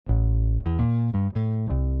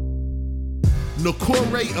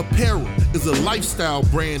Nokore Apparel is a lifestyle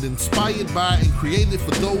brand inspired by and created for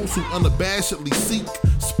those who unabashedly seek,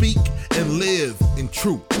 speak, and live in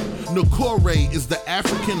truth. Nokore is the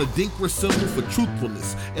African Adinkra symbol for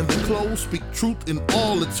truthfulness, and the clothes speak truth in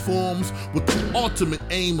all its forms with the ultimate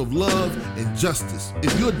aim of love and justice.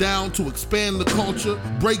 If you're down to expand the culture,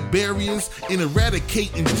 break barriers, and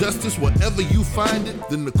eradicate injustice wherever you find it,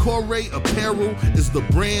 then Nokore Apparel is the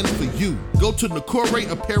brand for you. Go to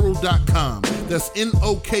NokoreApparel.com. That's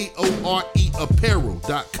Nokore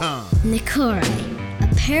Apparel.com. Nokore,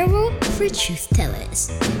 apparel for truth tellers.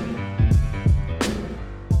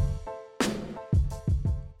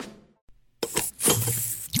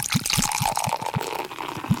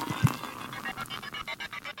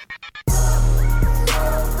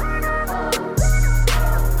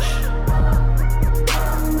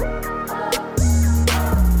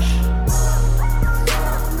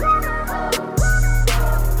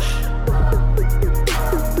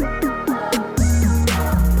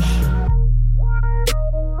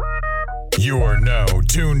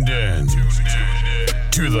 Tuned in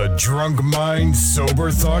to the Drunk Mind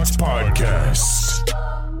Sober Thoughts Podcast.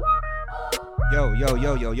 Yo,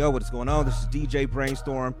 what is going on? This is DJ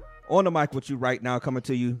Brainstorm on the mic with you right now, coming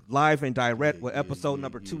to you live and direct with episode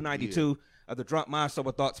number 292 of the Drunk Mind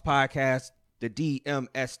Sober Thoughts Podcast. The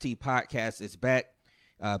DMST Podcast is back.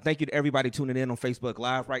 Thank you to everybody tuning in on Facebook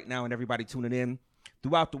Live right now and everybody tuning in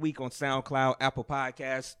throughout the week on SoundCloud, Apple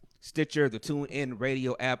Podcasts, Stitcher, the TuneIn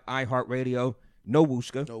Radio app, iHeartRadio, No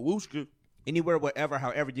Wooshka. Anywhere, wherever,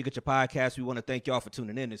 however you get your podcast, we want to thank y'all for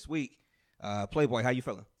tuning in this week. Playboy, how you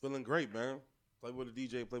feeling? Feeling great, man. Playboy the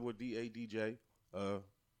DJ, Playboy DA DJ.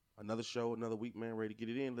 Another show, another week, man. Ready to get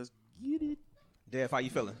it in. Let's get it. Dev, how you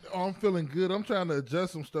feeling? Oh, I'm feeling good. I'm trying to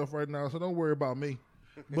adjust some stuff right now, so don't worry about me.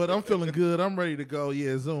 But I'm feeling good. I'm ready to go.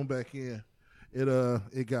 Yeah, Zoom back in.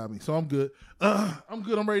 It got me. So I'm good. I'm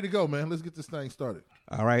good. I'm ready to go, man. Let's get this thing started.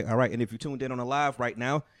 All right. And if you tuned in on the live right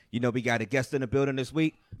now, you know we got a guest in the building this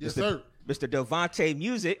week. Yes, sir. Mr. Devontae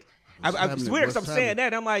Music. I'm weird because I'm saying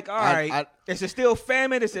that. I'm like, all right, is it still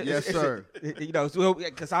famine? Yes, sir. You know,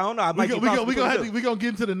 because I don't know. We're going to get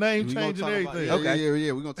into the name change and everything.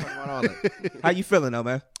 Yeah. We're going to talk about all that. How you feeling, though,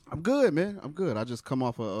 man? I'm good, man. I'm good. I just come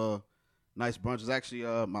off a nice brunch. It's actually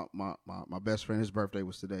my best friend. His birthday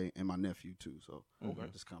was today, and my nephew too. So I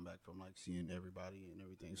just come back from like seeing everybody and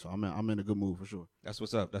everything. So I'm in a good mood for sure. That's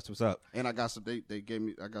what's up. And I got some. They gave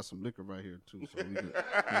me. I got some liquor right here too. So we good.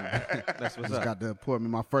 That's what's up. Got to pour me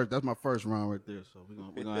that's my first round right there. So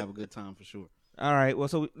we're gonna have a good time for sure. All right. Well,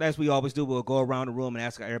 so as we always do, we'll go around the room and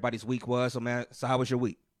ask how everybody's week was. So man, how was your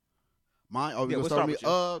week? Mine. Oh, we'll start with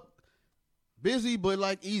me. Busy but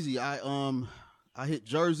like easy. I hit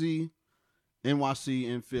Jersey,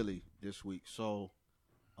 NYC, and Philly this week. So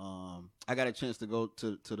I got a chance to go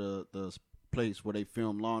to the place where they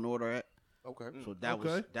film Law and Order at. Okay. So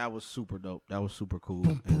that was super dope. That was super cool.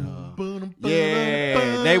 And,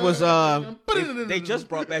 they was they just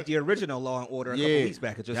brought back the original Law and Order a couple weeks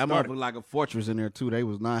back. It just that started. motherfucker like a fortress in there too. They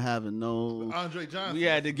was not having no Andre Johnson. We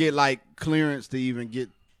had to get like clearance to even get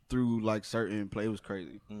through like certain play. It was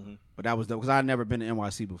crazy. But that was dope because I had never been to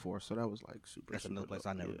NYC before, so that was like super. That's another place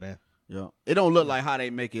I never been. been. Yeah, it don't look like how they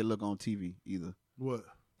make it look on TV either. What?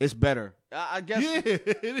 It's better, I guess.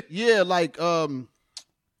 Yeah, yeah. Like on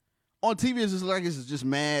TV, it's just like it's just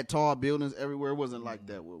mad tall buildings everywhere. It wasn't like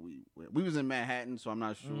that where we was in Manhattan, so I'm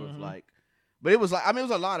not sure if like, but it was like it was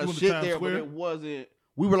a lot of shit there, but it wasn't.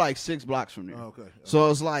 We were like 6 blocks from there. Oh, okay. So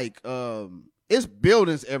it's like it's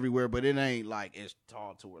buildings everywhere, but it ain't like it's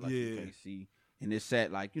tall to where like you can't see. And it's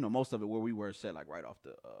set like most of it where we were set like right off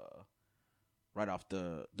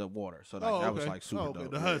the water. So like that was like super dope.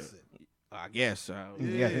 The Hudson. I guess. I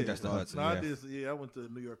think that's the Hudson. No, I went to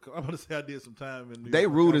New York. I'm gonna say I did some time in New York. They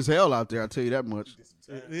rude as hell out there. I tell you that much.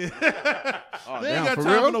 Yeah. They ain't got for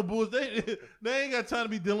time real? for no bullshit. They ain't got time to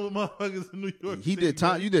be dealing with motherfuckers in New York. He City, did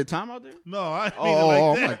time. man. You did time out there? No, I ain't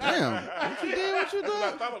I'm like that. like, damn. What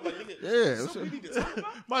you did? Yeah.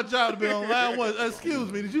 My job to be on line one. Excuse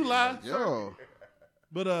me, did you lie? Yo.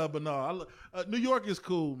 But no, New York is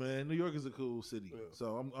cool, man. New York is a cool city. Yeah.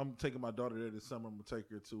 So I'm taking my daughter there this summer. I'm gonna take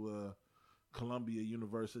her to Columbia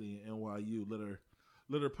University and NYU.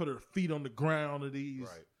 Let her put her feet on the ground of these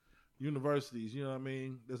universities. You know what I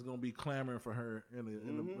mean? That's gonna be clamoring for her in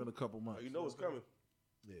a couple months. You know it's coming.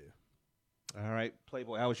 Yeah. All right,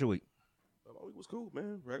 Playboy, how was your week? My week was cool,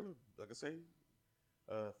 man. Regular, like I say,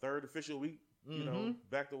 third official week. You know,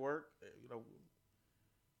 back to work. You know.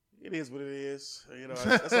 It is what it is. You know,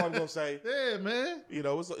 that's all I'm gonna say. Yeah, man. You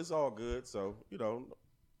know, it's all good. So, you know,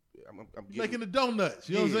 I'm making the donuts.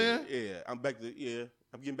 You know what I'm saying? Yeah, I'm back to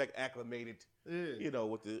getting back acclimated. Yeah. You know,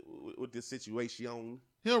 with the situation.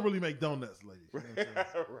 He don't really make donuts, ladies. You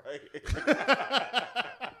know Right.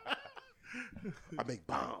 I make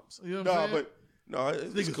bombs. You know what I'm saying? No, This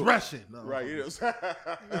it's nigga's cool. Russian. No. Right. You know.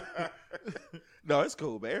 No, it's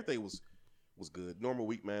cool, man. Everything was good. Normal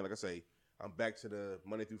week, man. Like I say, I'm back to the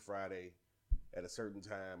Monday through Friday at a certain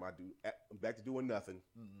time. I'm back to doing nothing.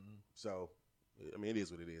 Mm-hmm. So, I mean, it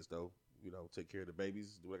is what it is, though. You know, take care of the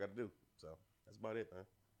babies, do what I got to do. So that's about it, man.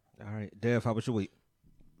 All right, Dev, how was your week?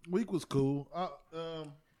 Week was cool. I'm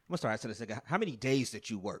gonna start asking this nigga, how many days did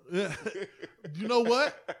you work? Yeah. You know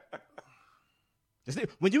what?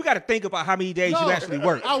 When you got to think about how many days you actually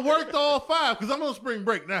work. I worked all 5 because I'm on spring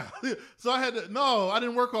break now. So I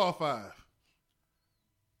didn't work all 5.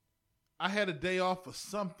 I had a day off for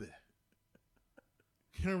something.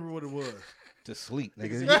 Can't remember what it was. To sleep,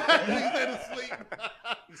 nigga. He said to sleep.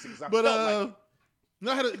 But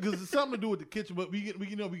because it's something to do with the kitchen. But we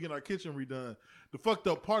get our kitchen redone. The fucked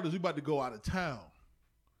up part is we about to go out of town.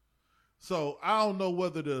 So I don't know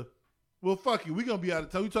whether well, fuck you. We gonna be out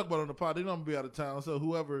of town. We talk about it on the pod. They're gonna be out of town. So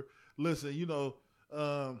whoever listen, people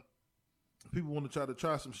want to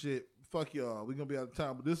try some shit. Fuck y'all. We gonna be out of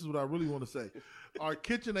town. But this is what I really want to say. Our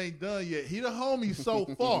kitchen ain't done yet. He the homie so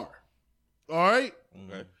far. All right.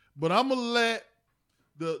 Okay. But I'm gonna let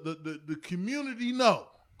the community know.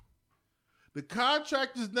 The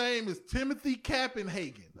contractor's name is Timothy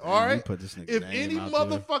Cappenhagen. All right. Put this nigga If name any out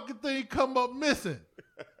motherfucking thing come up missing,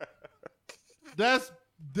 that's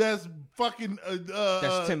fucking.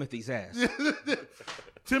 That's Timothy's ass.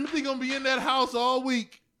 Timothy gonna be in that house all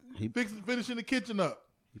week, He- finishing the kitchen up.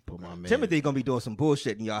 He put my man. Timothy gonna be doing some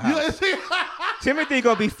bullshit in y'all You house. see? Timothy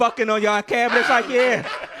gonna be fucking on y'all cabinets like, yeah,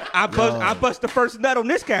 I bust the first nut on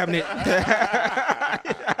this cabinet.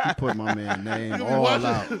 He put my man name all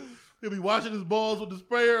out. He'll be washing his balls with the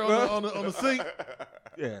sprayer on the sink.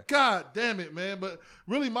 Yeah. God damn it, man! But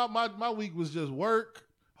really, my week was just work,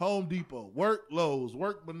 Home Depot, work Lowe's,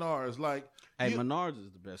 work Menards. Like, Hey, Menards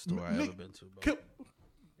is the best store I've ever been to. Bro.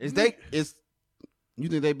 You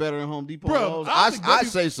think they better than Home Depot? Bro, Lowe's? I I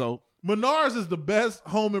say so. Menards is the best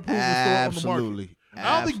home improvement store on the market. Absolutely.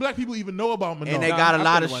 I don't think black people even know about Menards. And they got a I'm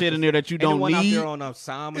lot of thinking shit about in there that you Ain't the don't one need. out there on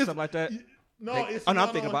Sam or something like that. No, it's I'm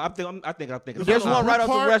not thinking on- about. I think. There's on one right Brook off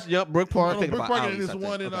the Park? rest. Yep, Brook Park. No, thinking Brook about Park, and alleys, there's I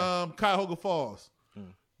one think. in Cuyahoga Falls.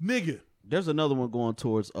 Nigga, There's another one going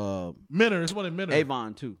towards Minner. There's one in Minner.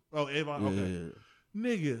 Avon too. Oh, Avon. Yeah, Okay. yeah,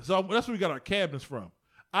 yeah. Nigga, so that's where we got our cabinets from.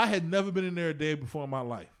 I had never been in there a day before in my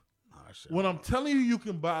life. Oh, shit. When I'm telling you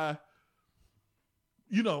can buy,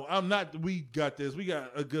 we got this, we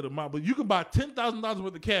got a good amount, but you can buy $10,000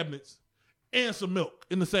 worth of cabinets and some milk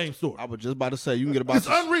in the same store. I was just about to say you can get a box. It's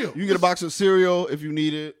unreal. You can get a box of cereal if you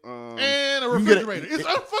need it, And a you can get refrigerator. It's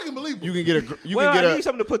unfucking believable. You can get a. You Well, can I get need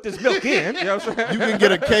something to put this milk in. You know what I'm saying? You can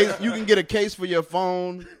get a case. You can get a case for your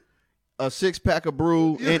phone, a 6-pack of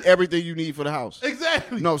brew, and everything you need for the house.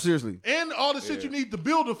 Exactly. No, seriously. And all the shit you need to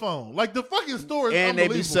build a phone. Like the fucking store is And they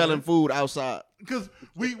unbelievable. be selling food outside. Because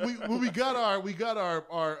when we got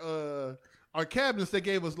our cabinets, they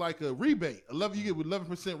gave us like a rebate. You get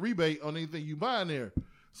 11% rebate on anything you buy in there.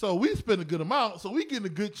 So we spend a good amount. So we getting a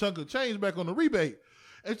good chunk of change back on the rebate.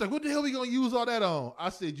 And it's like, what the hell we gonna use all that on? I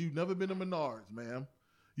said, you've never been to Menards, ma'am.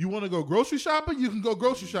 You want to go grocery shopping? You can go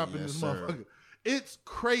grocery shopping in Yes, this sir. motherfucker. It's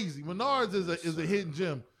crazy. Menards is a hidden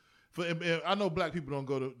gem. And I know black people don't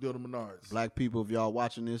go to Menards. Black people, if y'all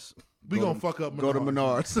watching this, We gonna fuck up Menards. Go to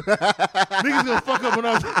Menards. Niggas gonna fuck up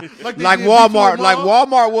Menards. Like, they like did Walmart, Beechwood like Mall.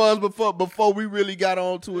 Walmart was before we really got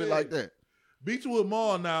onto it like that. Beechwood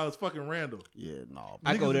Mall now is fucking Randall. Yeah, no.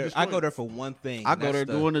 I go Niggas there. destroyed. I go there for one thing. I and go there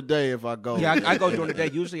that's during the day if I go. Yeah, I go during the day.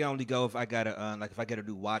 Usually, I only go if I gotta if I get a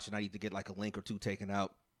new watch and I need to get like a link or two taken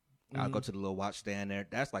out. I'll go to the little watch stand there.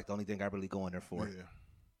 That's like the only thing I really go in there for.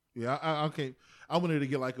 Yeah, I can't. I wanted to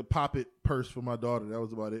get like a Pop-It purse for my daughter. That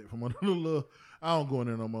was about it. From one of the little, I don't go in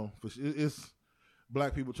there no more. It's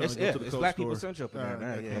black people trying to go to the It's Coke black store. people central up in there.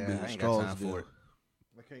 I Yeah, can't I ain't got time for it.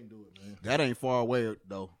 I can't do it, man. That ain't far away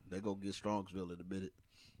though. They go get Strongsville in a minute.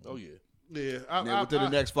 Oh yeah. Yeah, Within the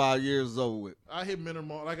next 5 years, it's over with. I hit Minter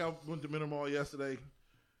Mall. Like I went to Minter Mall yesterday.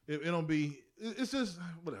 It don't be. It's just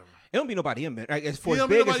whatever. It don't be nobody in there. Like, as for Yeah, as don't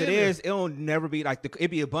be big as nobody it in is, it'll never be like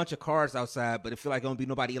it be a bunch of cars outside, but it feel like it don't be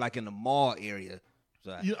nobody like in the mall area.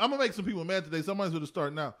 So, I'm gonna make some people mad today. Somebody's gonna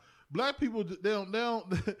start now. Black people, they don't.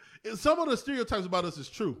 Some of the stereotypes about us is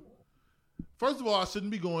true. First of all, I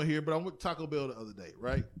shouldn't be going here, but I went to Taco Bell the other day,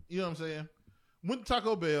 right? You know what I'm saying? Went to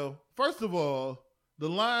Taco Bell. First of all, the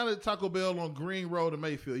line at Taco Bell on Green Road in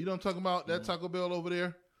Mayfield. You know what I'm talking about? That Taco Bell over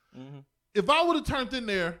there. If I would have turned in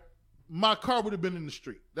there, my car would have been in the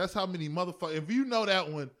street. That's how many motherfuckers. If you know that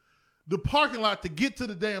one, the parking lot to get to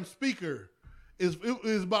the damn speaker is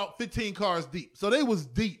about 15 cars deep. So they was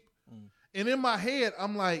deep. And in my head,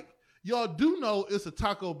 I'm like, y'all do know it's a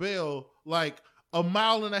Taco Bell like a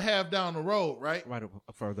mile and a half down the road, right? Right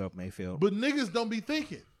further up Mayfield. But niggas don't be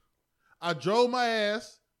thinking. I drove my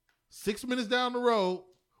ass 6 minutes down the road,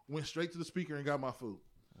 went straight to the speaker and got my food.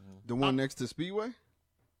 The one next to Speedway?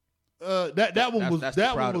 That one was that's that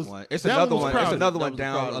the crowded one was one. It's that another was one. crowded. It's another That one was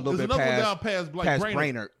down crowded. a little There's bit another one past down past like past Brainerd.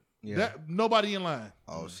 Brainerd. Yeah. That nobody in line.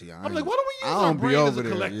 Oh, see, I'm like, why don't we use I our don't be brain as over a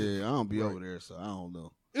there. collective? Yeah, I don't be over there, so I don't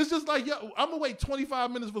know. It's just like, yo, I'm gonna wait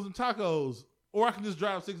 25 minutes for some tacos, or I can just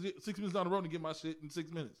drive six minutes down the road and get my shit in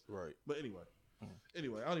 6 minutes. Right. But anyway,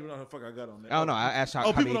 I don't even know how the fuck I got on that. I don't know. I asked how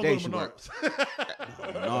people many don't days go you to worked.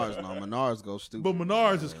 Menards. Menards go stupid. But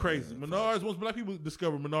Menards is crazy. Menards, once black people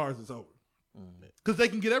discover Menards, it's over. Because they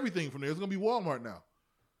can get everything from there. It's gonna be Walmart now.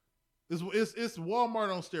 It's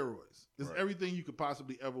Walmart on steroids. It's everything you could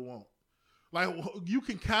possibly ever want. Like, you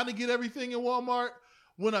can kind of get everything in Walmart.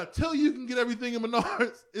 When I tell you can get everything in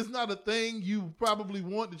Menards, it's not a thing you probably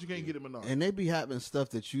want that you can't get in Menards. And they be having stuff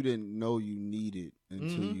that you didn't know you needed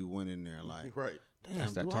until you went in there. Like, Right.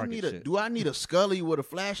 That's that do I Target need a shit. do I need a Scully with a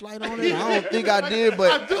flashlight on it? I don't think I did,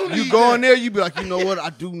 but I do you need go that. in there, you be like, you know what?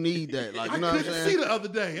 I do need that. Like, I you know what I'm couldn't saying? see the other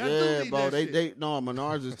day. I do Yeah, need bro. that shit. They no,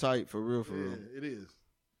 Menards is tight for real, for Yeah, real. it is.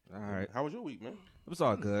 All right. How was your week, man? It was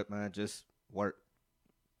all good, man. Just work.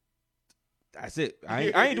 That's it.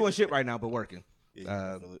 I ain't doing shit right now, but working.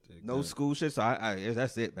 Yeah, I feel it. No school shit, so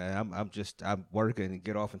that's it, man. I'm working and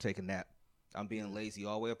get off and take a nap. I'm being lazy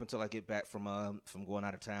all the way up until I get back from going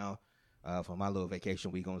out of town for my little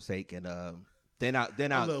vacation week on sake, and then I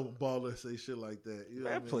I love when ballers say shit like that. You know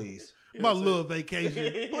what I man, mean? please. My little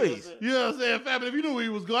vacation. Please. You know what I'm saying? Fab, if you knew where he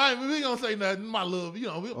was going, we ain't gonna say nothing. My little,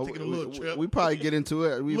 we're taking a little trip. We probably get into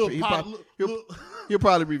it. He'll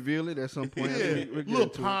probably reveal it at some point. Yeah, We'll get little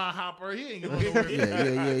into it. pine hopper. He ain't going nowhere.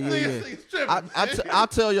 Yeah. I'll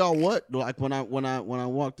tell y'all what. Like when I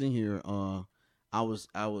walked in here, I was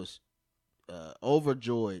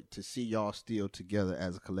overjoyed to see y'all still together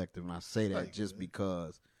as a collective, and I say that just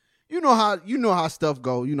because you know how stuff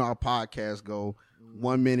go. You know how podcasts go.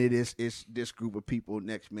 1 minute it's this group of people,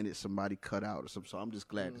 next minute somebody cut out or something. So I'm just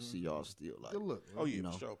glad to see y'all still like. Good look. Oh, yeah, You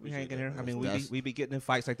know. for sure. We Appreciate hanging here. that, I man. mean, we be getting in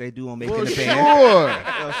fights like they do on Making For the sure, Band. You know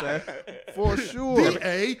what I'm saying? for sure.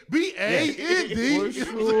 B-A-B-A-N-D.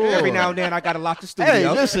 Sure. Every now and then I gotta lock the studio. Hey,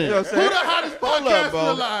 listen. You know what I'm Who saying? the hottest Hold podcast up,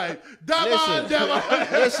 bro. alive? Davon.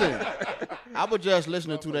 Listen, I was just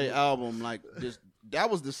listening to their album like this. That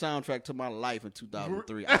was the soundtrack to my life in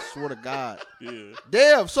 2003. I swear to God. Yeah.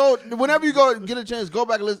 Damn. So whenever you go get a chance, go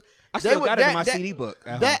back and listen. I still got it in my CD book.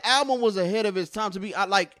 That album was ahead of its time to be.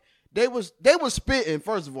 They was spitting.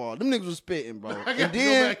 First of all, them niggas was spitting, bro. I got to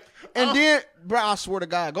go back. Then, bro, I swear to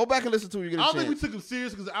God, go back and listen to it. You get a I don't chance. think we took him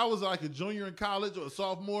serious because I was like a junior in college or a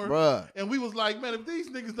sophomore. Bruh. And we was like, man, if these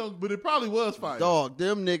niggas don't, but it probably was fire. Dog,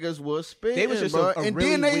 them niggas was spitting. They was just bro. a And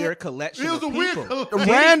really then they, weird collection. It was of a weird people.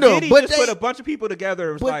 collection. Random, Diddy but just they put a bunch of people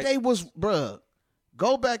together. It was But like, they was, bruh.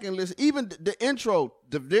 Go back and listen. Even the intro,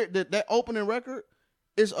 that opening record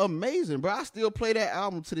is amazing, bro. I still play that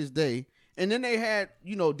album to this day. And then they had,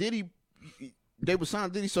 Diddy. They was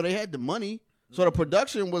signed Diddy, so they had the money. So the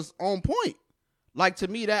production was on point. Like, to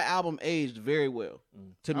me, that album aged very well.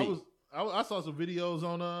 To me. I saw some videos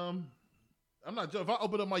on I'm not joking. If I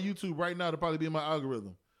open up my YouTube right now, it'll probably be in my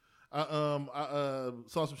algorithm. I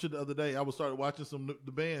saw some shit the other day. I was started watching some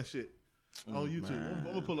the band shit on YouTube. I'm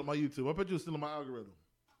gonna pull up my YouTube. I bet you it's still in my algorithm.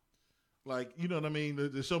 Like, you know what I mean?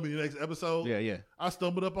 To show me the next episode. yeah. I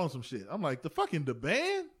stumbled up on some shit. I'm like, the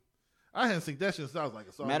band? I hadn't seen that shit since I was like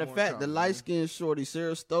a sophomore. Matter of fact, the in college, light skinned shorty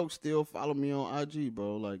Sarah Stokes still follow me on IG,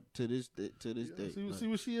 bro. Like to this day. man. See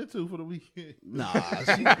what she into for the weekend. Nah,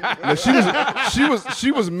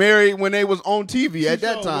 she was married when they was on TV at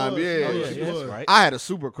that sure time. was. Yeah, Oh, yeah, That's she was. right. I had a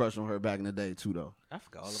super crush on her back in the day too, though. I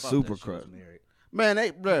forgot all about Super that. She was crush. married.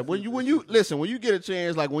 Man, when you listen, when you get a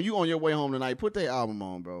chance, like when you on your way home tonight, put their album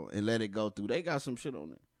on, bro, and let it go through. They got some shit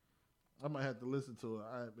on it. I might have to listen to it.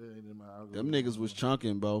 I ain't in my algorithm. Them niggas was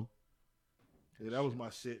chunking, bro. Yeah, that was my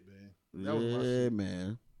shit, man. That was my Yeah, shit.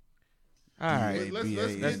 man. All right. Let's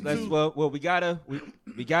Let's get into- well we gotta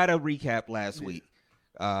recap last week.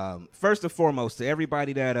 First and foremost, to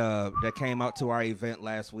everybody that came out to our event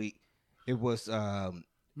last week, it was man.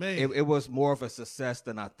 it was more of a success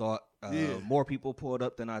than I thought. Yeah. More people pulled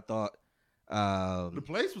up than I thought. The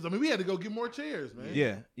place was. I mean, we had to go get more chairs, man.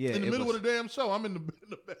 Yeah. In the middle of the damn show, I'm in the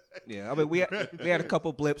back. Yeah, I mean we had a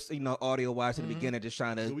couple blips, audio wise in the beginning, just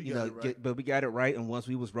trying to So we got it right. but we got it right, and once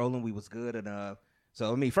we was rolling, we was good, and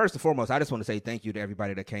so I mean, first and foremost, I just want to say thank you to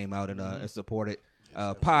everybody that came out and supported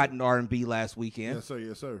Pod and R&B last weekend. Yes, sir.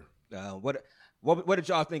 Yes, sir. What did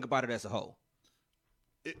y'all think about it as a whole?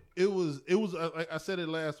 It was like I said it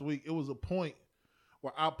last week. It was a point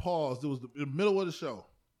where I paused. It was the middle of the show,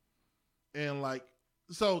 and like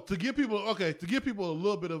so to give people a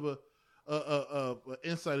little bit of a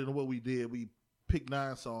insight into what we did. We picked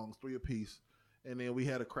 9 songs, 3 apiece, and then we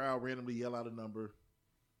had a crowd randomly yell out a number.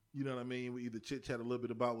 You know what I mean? We either chit chat a little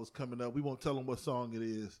bit about what's coming up. We won't tell them what song it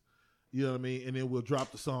is. You know what I mean? And then we'll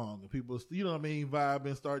drop the song, and people, you know what I mean, vibe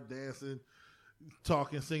and start dancing,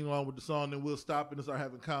 talking, singing along with the song. Then we'll stop and start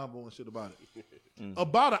having convo and shit about it.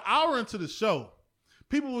 About an hour into the show,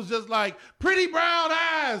 people was just like, "Pretty brown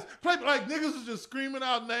eyes." Like niggas was just screaming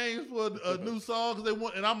out names for a new song because they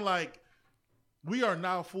want. And I'm like, we are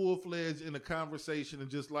now full-fledged in a conversation and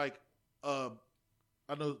just like, I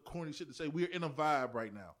know corny shit to say, we're in a vibe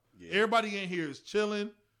right now. Yeah. Everybody in here is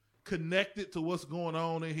chilling, connected to what's going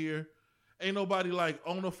on in here. Ain't nobody like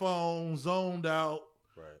on the phone, zoned out,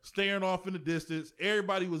 staring off in the distance.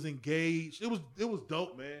 Everybody was engaged. It was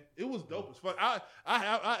dope, man. It was dope as fuck.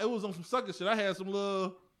 It was on some sucker shit. I had some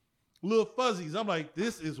little fuzzies. I'm like,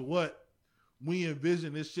 this is what we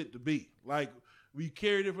envision this shit to be. Like, we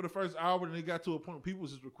carried it for the first hour, and it got to a point where people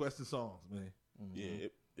was just requesting songs, man. Mm-hmm. Yeah,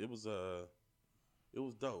 it was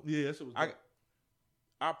dope. Yeah, that shit was dope.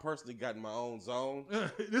 I personally got in my own zone.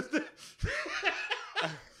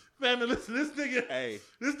 Man, listen, this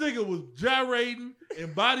nigga was gyrating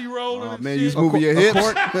and body rolling. Oh and man, shit. you was moving your hips.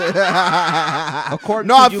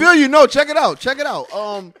 No, I feel you. No, check it out.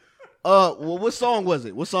 Well, what song was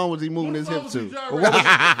it? What song was he moving his hips to? Was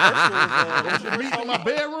Meet in my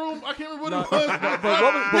bedroom? I can't remember what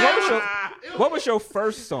it was. What was your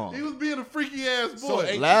first song? He was being a freaky ass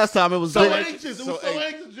boy. Last time it was so anxious. It was so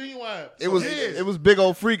anxious, genuine. It was big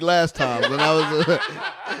old freak last time when I was.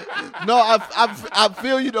 No, I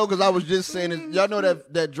feel you though, because I was just saying it. Y'all know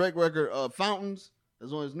that Drake record, Fountains,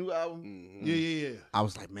 that's on his new album. Mm-hmm. Yeah. I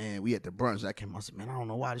was like, man, we at the brunch. I came. I said, man, I don't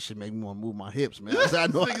know why this shit make me want to move my hips, man. I said, I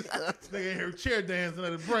know. Nigga here chair dancing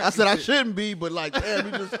at the brunch. I said I shouldn't be, but like,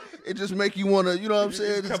 damn, it just make you want to, you know what I'm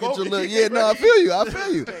saying? Just get your little, yeah, no, I feel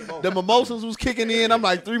you. The mimosas was kicking in. I'm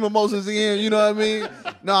like 3 mimosas in, you know what I mean?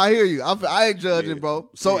 No, I hear you. I ain't judging, bro.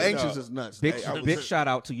 So anxious is nuts. Big shout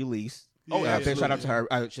out to Ulysses. Big shout out to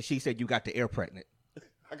her. She said you got the air pregnant.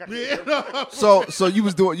 So you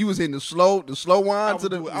was hitting the slow wine to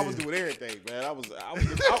the. I was doing everything, man. I was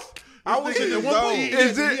in the one point. He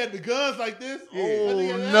had the guns like this.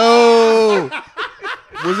 Oh no!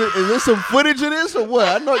 Is there some footage of this or what?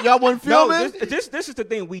 I know y'all wasn't filming. No, this is the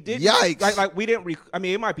thing we did. Yikes! Like we didn't. I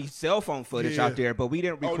mean, it might be cell phone footage out there, but we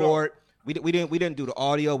didn't record. We didn't do the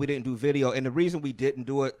audio. We didn't do video, and the reason we didn't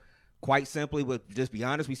do it, quite simply, but just be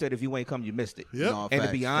honest, we said if you ain't come, you missed it. Yep. No, and to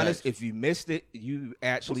be honest, if you missed it, you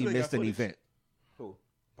actually missed an event. Who?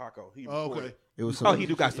 Paco. Okay. It was he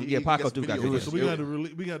do got some. Yeah, Paco do got some. So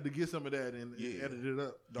we got to get some of that and edit it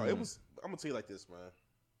up. No, it was. I'm gonna tell you like this, man.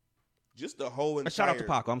 Just the whole entire. Shout out to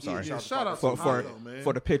Paco. I'm sorry. Shout out to Paco, man.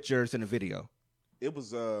 For the pictures and the video. It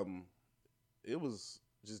was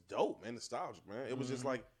just dope, man. Nostalgic, man. It was just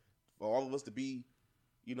like for all of us to be,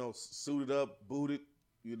 suited up, booted,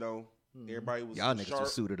 everybody was y'all niggas sharp.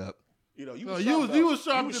 Was suited up. You was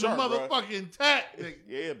sharp as a motherfucking tack.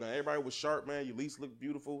 Yeah, man. Everybody was sharp, man. Your lease looked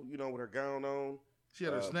beautiful, with her gown on. She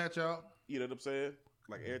had her snatch out. You know what I'm saying?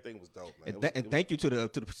 Like everything was dope, man. And thank you to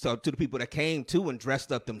the people that came too and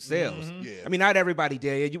dressed up themselves. Mm-hmm. Yeah. I mean, not everybody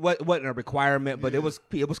did. It wasn't a requirement, but it was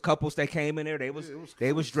couples that came in there.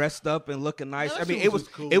 They was dressed up and looking nice. I mean,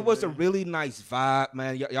 it was a really nice vibe,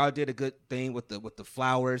 man. Y'all did a good thing with the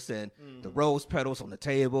flowers and the rose petals on the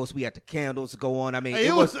tables. We had the candles go on. I mean,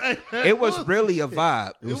 it was really a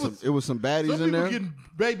vibe. It was some baddies in there. Getting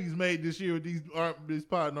babies made this year with these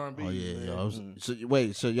pod and R&B. Oh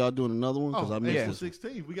yeah, so y'all doing another one? Because I missed April 16th.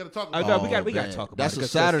 We got to talk about. We got to talk about. That's a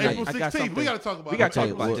Saturday. April 16th. We got to talk about. We got to talk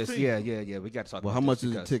about this. Yeah. We got to talk. Well, about how much this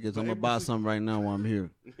is the tickets? I'm gonna buy some right now while I'm here,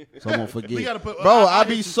 so I won't forget. We gotta put, bro, I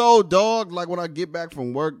be so dog. Like when I get back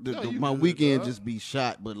from work, my weekend just be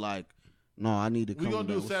shot. But like, no, I need to come. We're gonna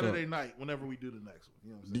do Saturday night whenever we do the next one. You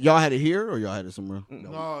know what I'm saying? Y'all had it here or y'all had it somewhere?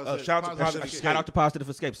 No. Shout out to Positive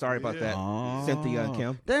Escape. Sorry about that. Cynthia and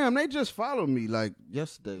Kim. Damn, they just followed me like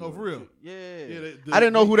yesterday. Oh, for real? Yeah. I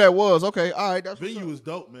didn't know who that was. Okay, all right. That's venue was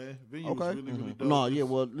dope, man. Venue was really dope. No, yeah.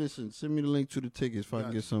 Well, listen, send me the link to the tickets if I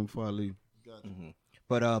can get something before I leave.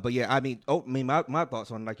 Gotcha. But yeah, I mean, my thoughts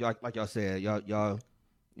on like y'all said, y'all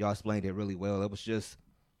explained it really well. I was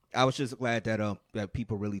just glad that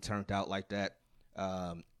people really turned out like that.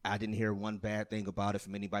 I didn't hear one bad thing about it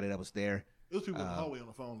from anybody that was there. It was people in the hallway on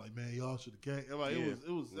the phone like, man, y'all should have came. Like, it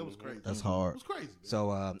was crazy. That's hard. It was crazy. Man.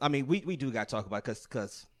 So I mean, we do got to talk about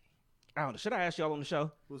because I don't know. Should I ask y'all on the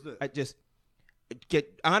show? What's that?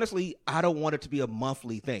 Honestly, I don't want it to be a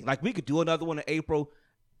monthly thing. Like we could do another one in April.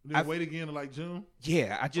 Then wait again to like June.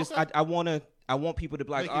 Yeah, I want people to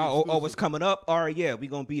be like, Make it oh, exclusive. it's coming up. All right, yeah, we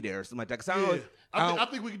gonna be there, or something like that. 'Cause I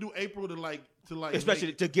think we can do April to like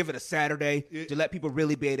especially to give it a Saturday to let people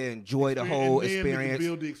really be able to enjoy the Experience, whole and then we can experience.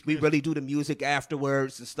 build the We experience. really do the music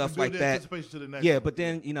afterwards and stuff build like the that. anticipation to the next Yeah, one. but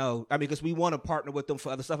then because we want to partner with them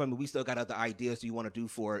for other stuff. I mean, we still got other ideas we want to do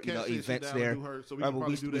for Cat said she events down to there. do her, so we can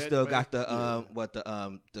probably do we that, still right?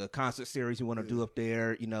 got the concert series we want to do up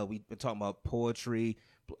there. We've been talking about poetry.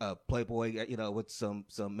 Playboy, with some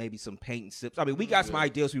maybe some paint and sips. I mean, we got some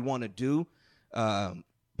ideas we want to do,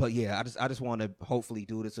 but yeah, I just want to hopefully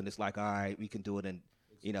do this, and it's like, all right, we can do it, and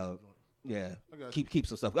keep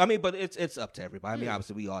some stuff. I mean, but it's up to everybody. I mean,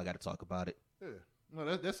 obviously, we all got to talk about it. Yeah,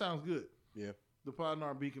 no, that sounds good. Yeah. The Pod and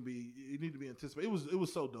R&B can be. It need to be anticipated. It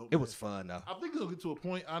was so dope. It man. was fun though. I think it'll get to a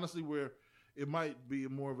point, honestly, where it might be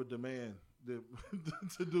more of a demand to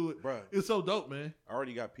do it. Bruh. It's so dope, man. I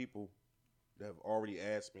already got people that have already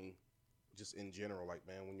asked me, just in general, like,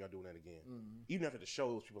 man, when y'all doing that again? Even after the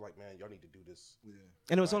shows, people like, man, y'all need to do this. Yeah,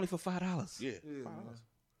 And it was only for $5. Yeah, Yeah, $5. man.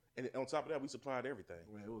 And on top of that, we supplied everything.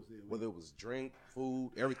 man, Whether it was drink,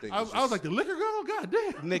 food, everything. I was like, the liquor gone? God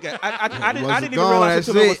damn. Nigga, I didn't Wasn't even gone, realize that's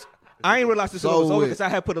until it was. it. I ain't realized until So it was over it. because I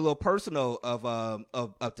had put a little personal of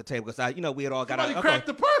the table because we had all got Somebody our cracked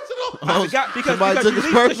the personal. I forgot because Somebody took his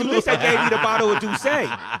personal. Lisa gave me the bottle of Douce.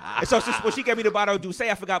 And so when she gave me the bottle of Douce,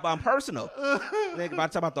 I forgot about personal. Nigga, by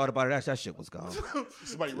the time I thought about it, that shit was gone.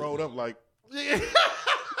 somebody rolled up like, Yeah.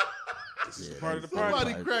 this is part of the party.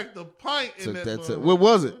 Somebody cracked the pint in Took that. that. What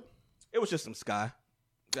was it? It was just some Sky.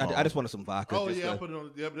 I just wanted some vodka. Oh just yeah, I to- put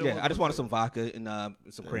it on. I just wanted some vodka and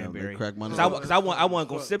some Damn, cranberry. they cracked my Because I wasn't gonna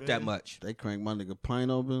Fuck, sip that man. much. They cranked my nigga pint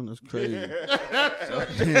open. That's crazy.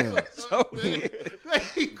 Damn. So, They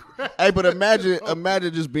cracked. Hey, but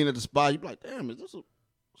imagine just being at the spot. You be like, damn, is this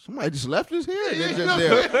somebody just left this here? And, it's just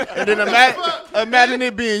there. And then imagine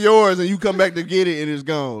it being yours, and you come back to get it, and it's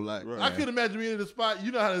gone. Like, I could imagine being in the spot.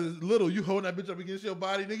 You know how little you holding that bitch up against your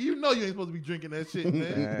body, nigga. You know you ain't supposed to be drinking that shit,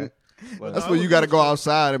 man. that's where you got to go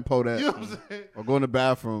outside and pull that, You know what I'm saying? or go in the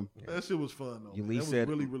bathroom. That shit was fun though. Yulise That said,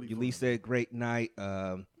 was really Yulise said, great night.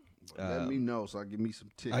 Let me know so I give me some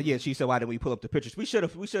tips. Yeah, she said, why didn't we pull up the pictures? We should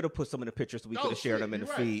have put some of the pictures so we Oh, could have shared shit, them in the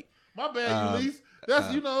you're right. feed. My bad, Ulysses.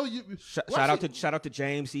 That's Shout out to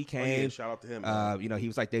James. He came. shout out to him. He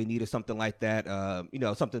was like they needed something like that.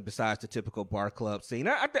 Something besides the typical bar club scene.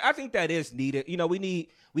 I think that is needed. We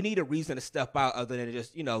need a reason to step out other than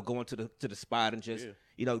just going to the spot and just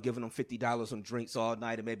giving them $50 on drinks all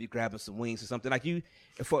night and maybe grabbing some wings or something like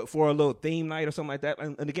for a little theme night or something like that.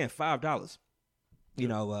 And again, $5.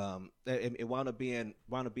 It wound up being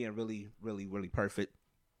really, really, really perfect.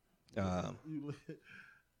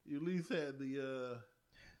 Ulysses had the.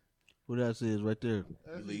 Who that is right there?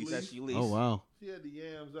 That's Yulise. Oh wow, She had the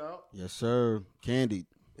yams out. yes sir, candied.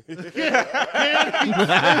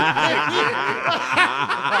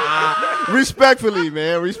 Respectfully,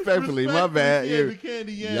 man. Respectfully. My bad. She had the Yeah.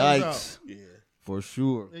 candy yams Yikes. out. Yeah. For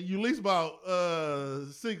sure. And Ulysses about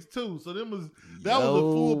 6'2", so that was a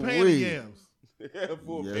full pan of Yo-wee. yams.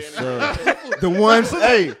 Full Yes, pan. sir. The ones,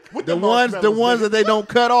 hey, the ones that they don't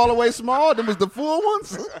cut all the way small. Them was the full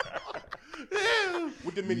ones. Yeah.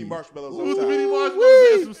 With the mini marshmallows With the on mini top.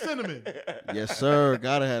 marshmallows and some cinnamon. Yes, sir.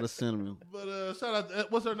 Gotta have a cinnamon. But shout out to,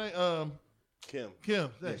 what's her name? Kim. Kim.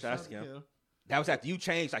 Yeah, shout out to Kim. That was after you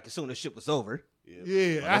changed as soon as shit was over.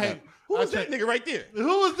 Yeah, I had. Who was I that nigga right there? Who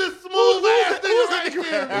was this smooth ass nigga right here,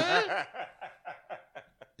 man?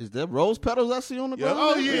 Is that rose petals I see on the Yeah. ground?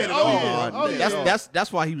 Oh, yeah. Oh, yeah. Oh, yeah.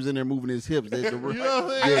 That's why he was in there moving his hips. You know what I'm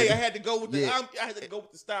saying? I had to go with the Yeah. I had to go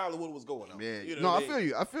with the style of what was going on. Yeah. You know No, what I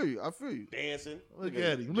mean? feel you. Dancing. Look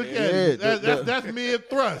at him. Look Yeah. at Yeah, him. That's mid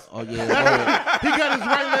thrust. Oh yeah. He got his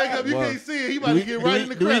right leg up. You Wow. can't see it. He about to get right in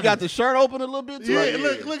the Do he crevice. got the shirt open a little bit too? Yeah,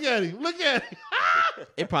 look at him. Look at him.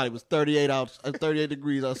 It probably was 38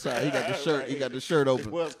 degrees outside. He got the shirt. He got the shirt It open.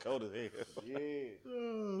 was cold as hell. Yeah.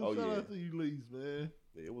 Oh, shout yeah. out to you, Lees, man.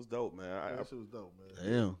 It was dope, man. That shit was dope,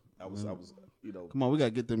 man. Damn. I was, Come on, we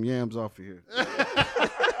gotta get them yams off of here.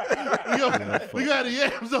 We got the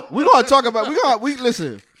yams on. We gonna talk about. We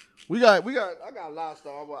listen. I got a lot of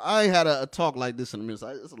stuff. I ain't had a talk like this in a minute.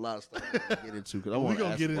 It's a lot of stuff I wanna get into because I want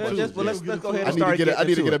gonna to get into questions. it. Let's go ahead I and need to start get. I need to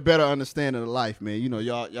getting get a into better understanding of life, man.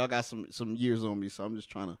 Y'all got some years on me, so I'm just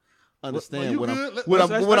trying to understand you what good? I'm what I'm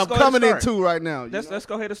Let's what I'm go ahead and coming start. into right now. Let's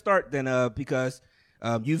go ahead and start then, because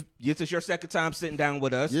this is your second time sitting down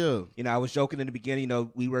with us. Yeah. I was joking in the beginning.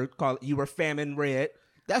 You were Famine Red.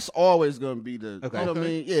 that's always gonna be the. Okay. You know what I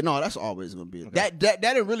mean? Yeah, no, that's always gonna be it. Okay.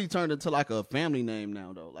 That it really turned into like a family name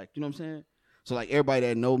now though. Like, you know what I'm saying? So like everybody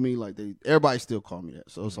that know me, like everybody still call me that.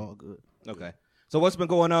 So it's all good. Okay. So what's been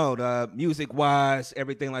going on, music wise,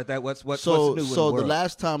 everything like that? What's new? So in the the world?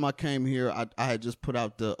 last time I came here, I had just put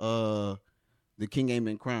out the King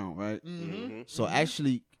Amen Crown, right? Mm-hmm. So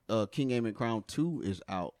actually, King Amen Crown 2 is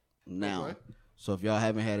out now. Okay. So if y'all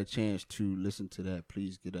haven't had a chance to listen to that,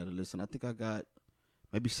 please get that a listen. I think I got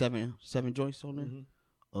maybe seven joints on there.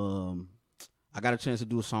 Mm-hmm. I got a chance to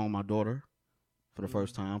do a song with my daughter for the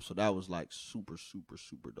first time, so that was like super, super,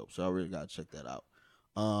 super dope. So I really gotta check that out.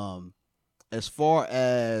 As far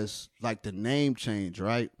as like the name change,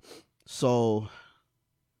 right? So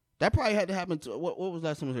that probably had to happen to what was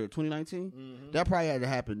last time I was here? 2019? Mm-hmm. That probably had to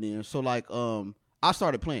happen then. So like I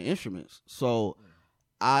started playing instruments. So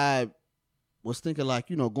I was thinking like,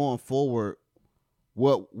 you know, going forward,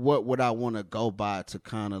 what would I want to go by to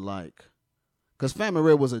kind of like, because Family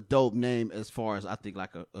Red was a dope name as far as I think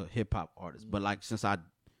like a hip hop artist. But like since I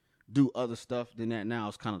do other stuff than that now, I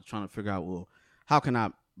was kind of trying to figure out, well, how can I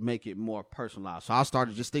make it more personalized? So I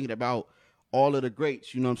started just thinking about all of the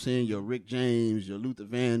greats, you know what I'm saying? Your Rick James, your Luther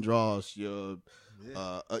Vandross, your you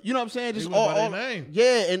know what I'm saying? Just all name.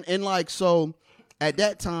 yeah, and like so at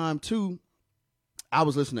that time too, I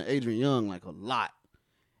was listening to Adrian Young like a lot.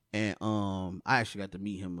 And I actually got to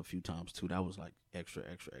meet him a few times too. That was like extra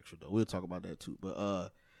though. We'll talk about that too.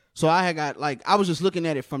 But so I had got like I was just looking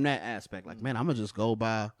at it from that aspect. Like, man, I'm gonna just go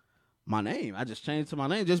by my name. I just changed to my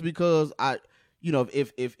name just because you know,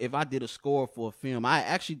 if I did a score for a film, I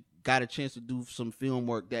actually got a chance to do some film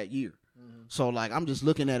work that year. Mm-hmm. So like I'm just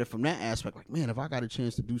looking at it from that aspect. Like, man, if I got a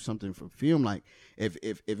chance to do something for film, like if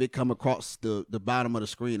it come across the bottom of the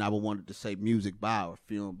screen, I would want it to say music by or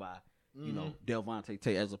film by, you know, Delvante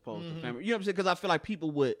Tate as opposed to Family. You know what I'm saying? Because I feel like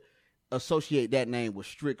people would associate that name with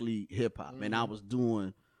strictly hip hop, and I was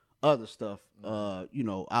doing other stuff, you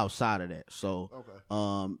know, outside of that. So,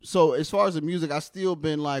 so as far as the music, I still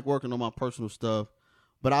been like working on my personal stuff,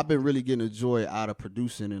 but I've been really getting a joy out of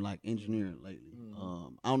producing and like engineering lately.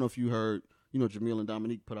 I don't know if you heard, you know, Jamil and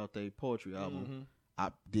Dominique put out their poetry album.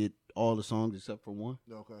 I did all the songs except for one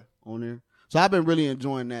on there. So I've been really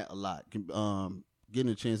enjoying that a lot.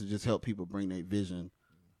 Getting a chance to just help people bring their vision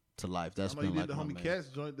to life. That's been like the my homie main. Cats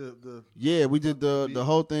joint. The Yeah, we did the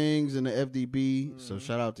whole things in the FDB. So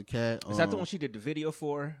shout out to Cat. Is that the one she did the video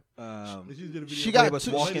for? She got was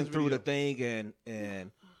walking through the thing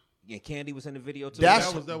and Candy was in the video too.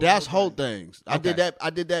 That's whole things. Okay. I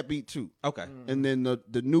did that beat too. Okay. And then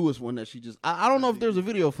the newest one that she just I don't know if there's a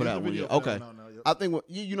video for that one yet. Okay. No, yep. I think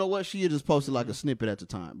you know what, she had just posted like a snippet at the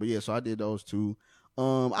time. But yeah, so I did those two.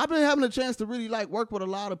 I've been having a chance to really like work with a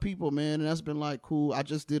lot of people, man, and that's been like cool. I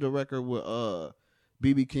just did a record with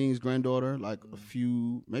BB King's granddaughter like a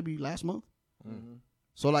few, maybe last month.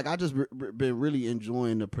 So like I just been really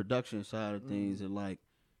enjoying the production side of things and like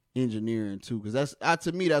engineering too, because that's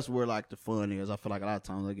to me that's where like the fun is. I feel like a lot of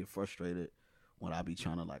times I get frustrated when I be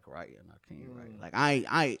trying to like write and I can't write. Like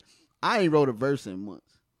I ain't wrote a verse in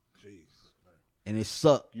months. Jeez. And it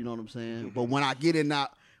sucked, you know what I'm saying? But when I get in that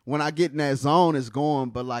zone, it's going.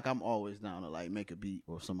 But like I'm always down to like make a beat,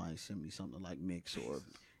 or somebody send me something to like mix, or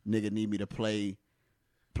nigga need me to play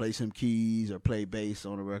some keys or play bass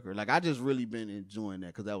on the record. Like I just really been enjoying that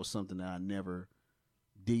because that was something that I never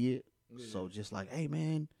did. Yeah. So just like, hey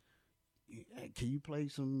man, can you play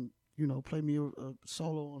some? You know, play me a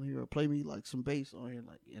solo on here, or play me like some bass on here,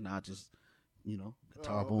 like, and I just, you know,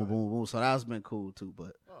 guitar boom boom boom. So that's been cool too.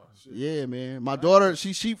 But yeah, man, my daughter,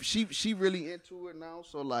 she really into it now.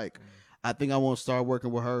 So like, I think I want to start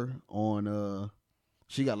working with her on.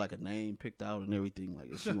 She got like a name picked out and everything,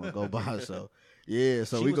 like if she want to go by. So yeah,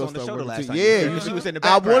 so we gonna start working too. Yeah, she was in the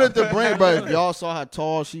background. I wanted to bring, bro. If y'all saw how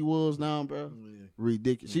tall she was now, bro,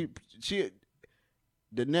 ridiculous. She.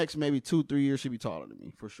 The next maybe 2-3 years she'll be taller than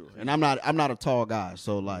me for sure, and I'm not a tall guy,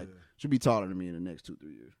 so like she'll be taller than me in the next 2-3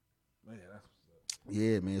 years. Man, that's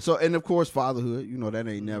yeah, man. So and of course fatherhood, you know that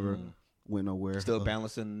ain't never went nowhere. Still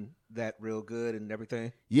balancing that real good and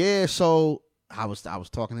everything. Yeah, so I was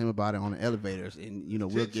talking to him about it on the elevators, and you know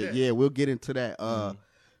we'll get into that.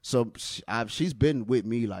 So she's been with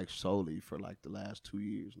me like solely for like the last 2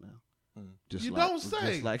 years now. Just you like, don't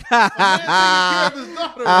say. Just like, a man taking care of his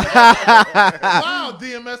daughter. Wow,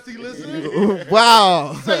 DMST listeners.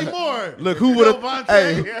 Wow. Say more. Look, who would have?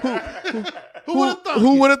 Hey, who would have thunk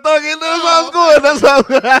Who it? would have thunk it? That's how it's going. That's how.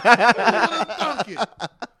 Who would have thunk it?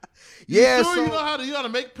 Yeah, sure so you know how to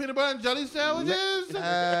make peanut butter and jelly sandwiches?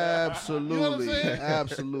 Absolutely, You know what I'm saying?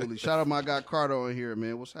 absolutely. Shout out my guy Carter on here,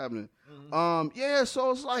 man. What's happening? Yeah,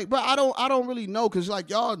 so it's like, but I don't really know because like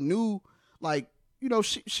y'all knew, like you know,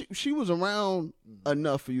 she was around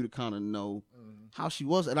enough for you to kind of know how she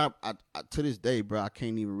was. And I to this day, bro, I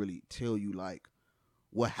can't even really tell you like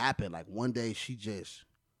what happened. Like one day she just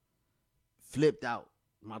flipped out.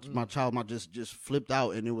 My child just flipped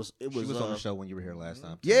out, and it was She was on the show when you were here last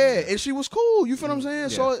time. Yeah, and she was cool. You feel what I'm saying? Yeah.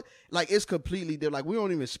 So like it's completely different. Like we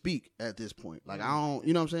don't even speak at this point. Like I don't,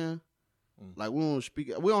 you know what I'm saying? Like we don't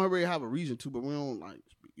speak. We don't really have a reason to, but we don't like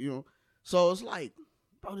speak, you know. So it's like,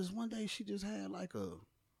 bro, this one day she just had like a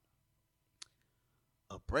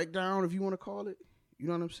breakdown, if you want to call it. You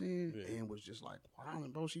know what I'm saying? Yeah. And was just like, wow,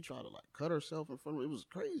 bro. She tried to like cut herself in front of it. It was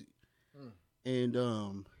crazy. And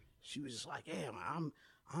she was just like, yeah, man,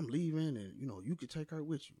 I'm leaving, and you know you could take her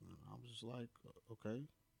with you. And I was just like, okay,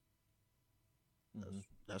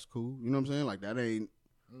 that's cool. You know what I'm saying? Like that ain't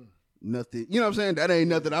nothing. You know what I'm saying? That ain't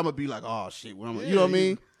nothing. I'm gonna be like, oh shit. What you know what I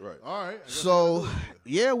mean? Right. All right. So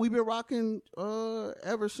yeah, we've been rocking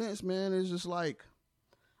ever since, man. It's just like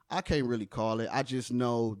I can't really call it. I just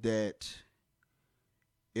know that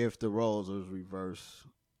if the roles was reversed,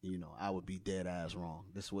 you know, I would be dead ass wrong.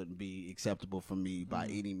 This wouldn't be acceptable for me by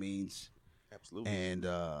any means. Absolutely. And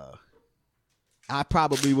I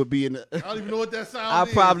probably would be in the I don't even know what that sound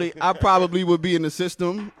is. I probably would be in the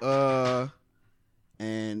system.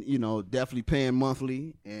 And, you know, definitely paying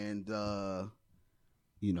monthly. And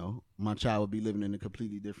you know, my child would be living in a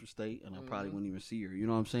completely different state, and I probably wouldn't even see her. You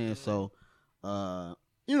know what I'm saying? So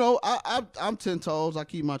you know, I'm 10 toes. I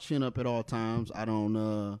keep my chin up at all times. I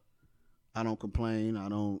don't complain. I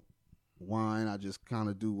don't whine. I just kind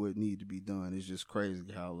of do what need to be done. It's just crazy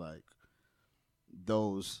how like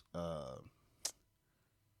those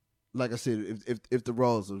like I said, if the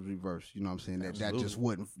roles was reversed, you know what I'm saying, that just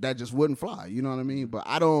wouldn't fly. You know what I mean? But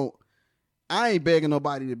I ain't begging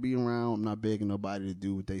nobody to be around. I'm not begging nobody to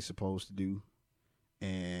do what they supposed to do.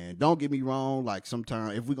 And don't get me wrong, like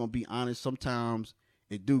sometimes, if we're gonna be honest, sometimes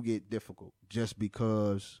it do get difficult just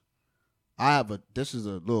because this is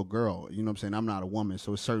a little girl, you know what I'm saying? I'm not a woman,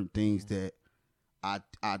 so it's certain things that I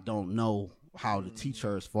don't know how to teach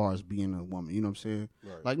her as far as being a woman, you know what I'm saying?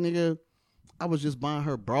 Right. Like, nigga, I was just buying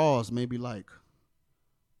her bras maybe like,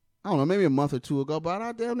 I don't know, maybe a month or two ago, but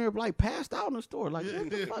I damn near like passed out in the store. Like, what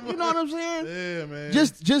the fuck? You know what I'm saying? Yeah, man.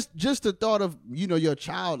 Just the thought of, you know, your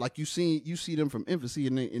child, like you see them from infancy,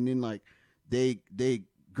 and then like they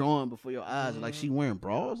growing before your eyes, and like she wearing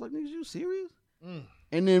bras. Like, nigga, you serious?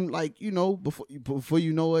 And then like, you know, before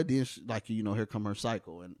you know it, then like, you know, here come her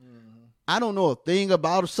cycle, and I don't know a thing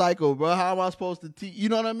about a cycle, bro. How am I supposed to teach? You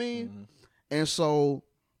know what I mean? And so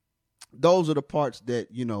those are the parts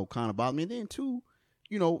that, you know, kind of bother me. And then too,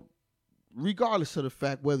 you know, regardless of the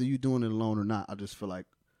fact whether you're doing it alone or not, I just feel like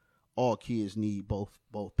all kids need both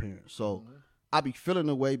parents. So I be feeling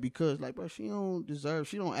the way because, like, bro, she don't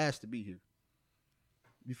ask to be here.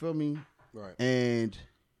 You feel me? Right. And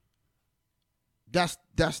that's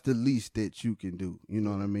the least that you can do. You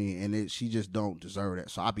know what I mean? And she just don't deserve that.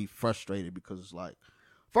 So I be frustrated because it's like,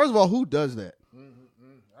 first of all, who does that?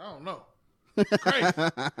 I don't know. Crazy. You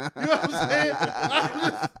know what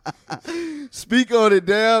I'm saying? Speak on it,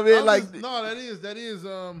 damn man. Like, no, that is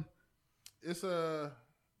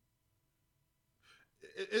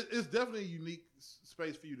it's definitely a unique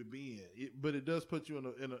space for you to be in, but it does put you in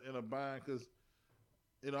a bind because,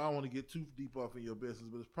 you know, I don't want to get too deep off in your business,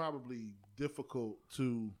 but it's probably difficult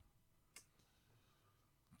to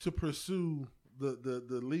pursue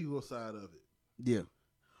the legal side of it. Yeah.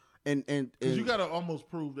 And you got to almost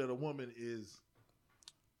prove that a woman is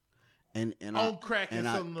on crack and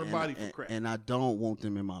selling their body for crack. And I don't want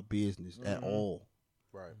them in my business at all.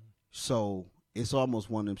 Right. So it's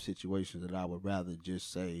almost one of them situations that I would rather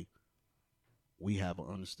just say, we have an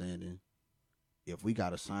understanding. If we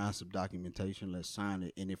got to sign some documentation, let's sign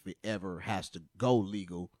it. And if it ever has to go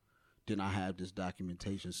legal, then I have this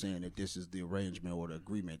documentation saying that this is the arrangement or the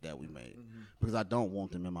agreement that we made. Because I don't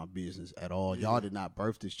want them in my business at all. Y'all did not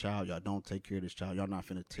birth this child. Y'all don't take care of this child. Y'all not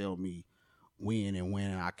finna tell me when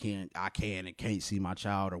I can and can't see my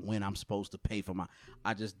child, or when I'm supposed to pay for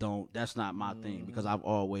I just don't. That's not my thing, because I've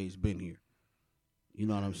always been here. You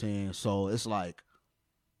know what I'm saying? So it's like,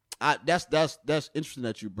 that's interesting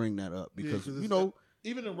that you bring that up, because you know,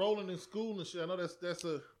 even enrolling in school and shit, I know that's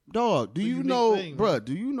a dog. Do you know, bruh?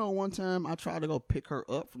 Do you know one time I tried to go pick her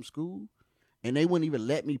up from school, and they wouldn't even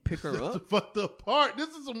let me pick her up. The fucked up part. This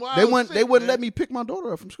is some wild shit. They wouldn't let me pick my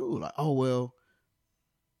daughter up from school. Like, oh well,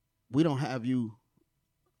 we don't have you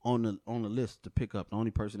on the list to pick up. The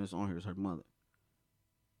only person that's on here is her mother.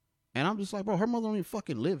 And I'm just like, bro, her mother don't even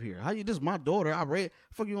fucking live here. How you? This is my daughter.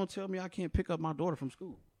 Fuck, you gonna tell me I can't pick up my daughter from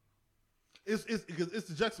school? It's because it's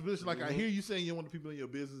the juxtaposition. Like, I hear you saying you want the people in your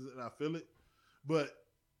business, and I feel it, but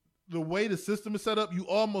the way the system is set up, you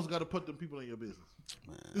almost got to put them people in your business.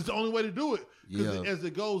 Man. It's the only way to do it. Because as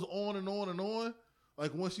it goes on and on and on,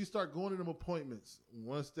 like once you start going to them appointments,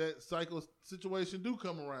 once that cycle situation do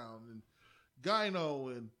come around, and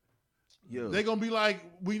gyno, and they're going to be like,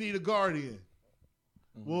 we need a guardian.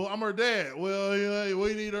 Mm-hmm. Well, I'm her dad. Well,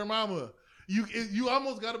 we need her mama. You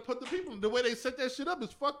almost got to put the people. The way they set that shit up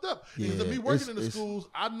is fucked up. Because to be working in the schools,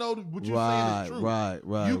 I know what you're saying is true. Right.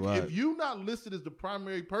 If you're not listed as the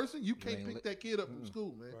primary person, you can't pick that kid up from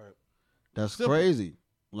school, man. Right. That's crazy.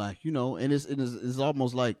 Like, and it's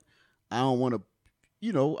almost like I don't want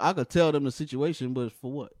to, I could tell them the situation, but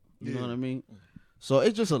for what? You know what I mean? So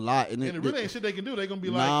it's just a lot. And it really ain't shit they can do. They're going to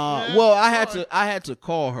be like, well, I had to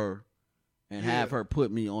call her and have her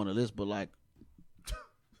put me on the list, but like,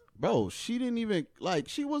 bro, she didn't even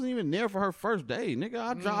she wasn't even there for her first day,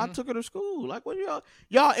 nigga. I took her to school. Like, what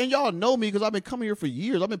y'all know me because I've been coming here for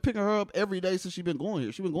years. I've been picking her up every day since she's been going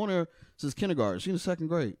here. She's been going there since kindergarten. She's in the second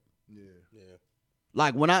grade. Yeah.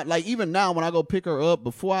 Like even now when I go pick her up,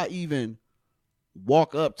 before I even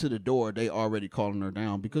walk up to the door, they already calling her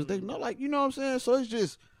down because they know, like, you know what I'm saying. So it's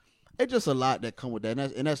just a lot that come with that,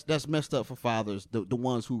 and that's messed up for fathers, the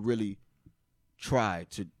ones who really try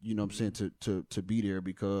to, you know what I'm saying, to be there,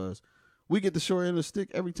 because we get the short end of the stick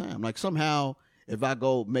every time. Like, somehow if I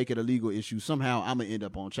go make it a legal issue, somehow I'm gonna end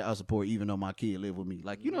up on child support even though my kid live with me.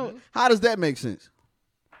 Like, how does that make sense?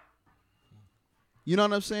 You know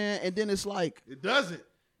what I'm saying? And then it's like, it doesn't.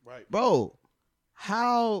 Right. Bro,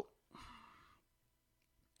 how?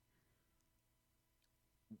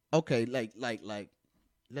 Okay, like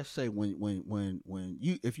let's say when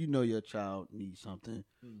if you know your child needs something,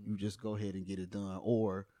 you just go ahead and get it done.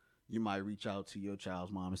 Or you might reach out to your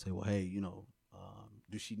child's mom and say, well, hey,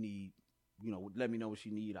 does she need, let me know what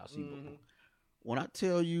she need. I'll see. When I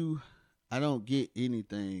tell you I don't get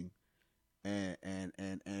anything and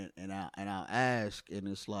I'll ask, and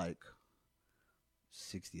it's like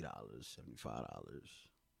 $60, $75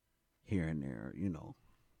 here and there,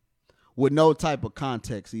 with no type of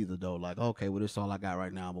context either, though. Like, okay, well, this is all I got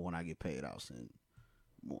right now, but when I get paid, I'll send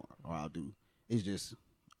more, or I'll do. It's just,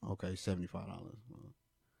 okay, $75.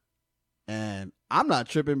 And I'm not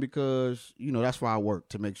tripping because, that's why I work,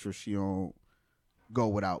 to make sure she don't go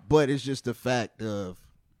without. But it's just the fact of,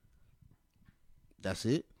 that's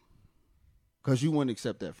it. Because you wouldn't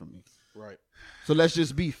accept that from me. Right. So let's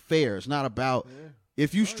just be fair. It's not about,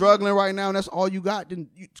 if you struggling right now and that's all you got, then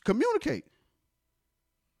you communicate.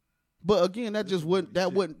 But again,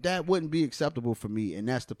 that wouldn't be acceptable for me, and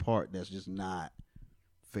that's the part that's just not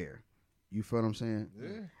fair. You feel what I'm saying?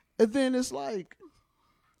 Yeah. And then it's like,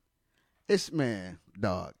 it's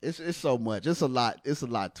so much. It's a lot to it. There's a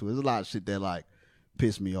lot of shit that like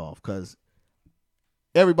piss me off, because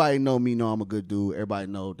everybody know I'm a good dude. Everybody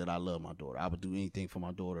know that I love my daughter. I would do anything for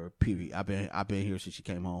my daughter. Period. I've been here since she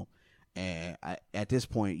came home, and at this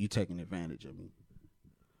point, you taking advantage of me.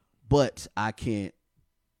 But I can't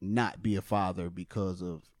not be a father because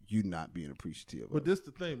of you not being appreciative. But this the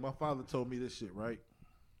thing. My father told me this shit, right?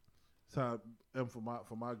 It's how I am for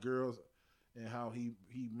my girls, and how he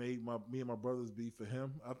made me and my brothers be for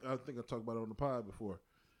him. I think I talked about it on the pod before.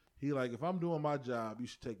 He like, if I'm doing my job, you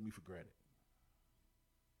should take me for granted.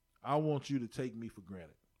 I want you to take me for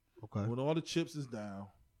granted. Okay. When all the chips is down,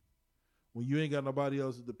 when you ain't got nobody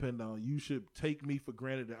else to depend on, you should take me for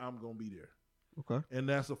granted that I'm gonna be there. Okay. And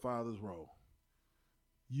that's a father's role.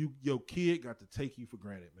 Your kid got to take you for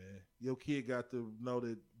granted, man. Your kid got to know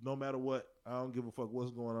that no matter what, I don't give a fuck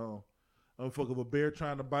what's going on. I don't fuck if a bear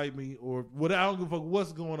trying to bite me or what. I don't give a fuck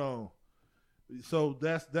what's going on. So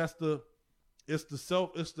it's the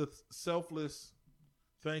selfless,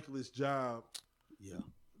 thankless job. Yeah.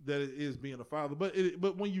 That it is being a father. But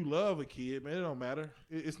when you love a kid, man, it don't matter.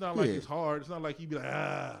 It's not like it's hard. It's not like you be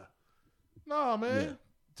like, no, man. Yeah.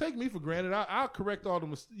 Take me for granted. I'll correct all the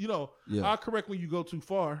mistakes. I'll correct when you go too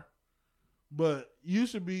far. But you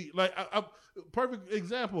should be like, perfect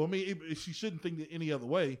example. I mean, she shouldn't think any other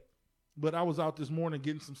way. But I was out this morning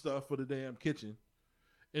getting some stuff for the damn kitchen,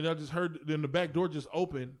 and I just heard then the back door just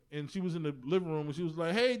opened, and she was in the living room, and she was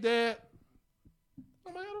like, "Hey, Dad."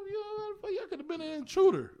 I'm like, I could have been an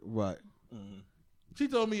intruder. Right. Mm-hmm. She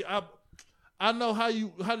told me, I know how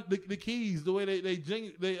the keys, the way they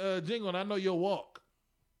jingle, and I know your walk.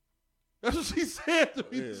 That's what she said to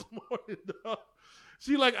me this morning, dog.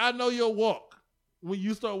 She like, I know your walk when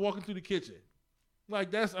you start walking through the kitchen.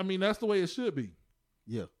 Like, that's the way it should be.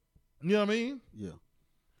 Yeah. You know what I mean? Yeah.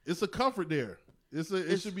 It's a comfort there.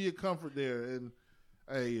 It should be a comfort there. And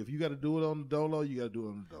hey, if you got to do it on the dolo, you got to do it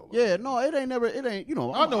on the dolo. Yeah, no, it ain't.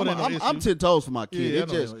 I'm 10 toes for my kid.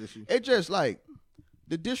 Yeah, it just like,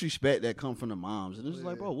 the disrespect that come from the moms, and it's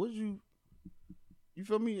like, bro, what you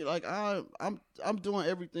feel me? Like I'm doing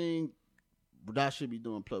everything that I should be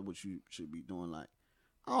doing, plus what you should be doing. Like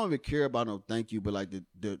I don't even care about no thank you, but like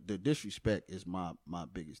the disrespect is my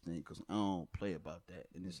biggest thing because I don't play about that,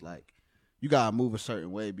 and it's like you gotta move a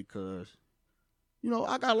certain way because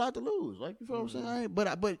I got a lot to lose. Like you feel what I'm saying?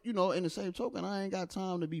 But in the same token, I ain't got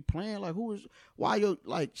time to be playing. Like why you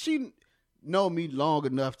like she know me long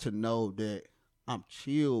enough to know that I'm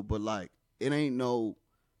chill, but like it ain't no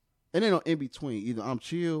in between. Either I'm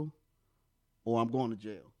chill or I'm going to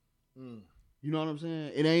jail. You know what I'm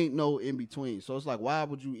saying? It ain't no in between. So it's like, why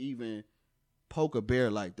would you even poke a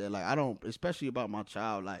bear like that? Like I don't, especially about my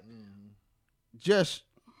child. Like just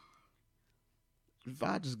if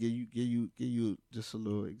I just give you just a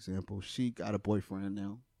little example. She got a boyfriend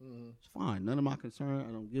now. It's fine. None of my concern.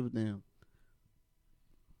 I don't give a damn.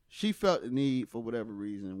 She felt the need for whatever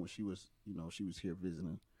reason when she was here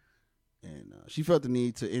visiting, and she felt the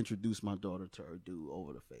need to introduce my daughter to her dude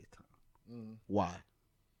over the FaceTime. Why?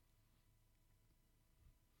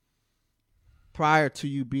 Prior to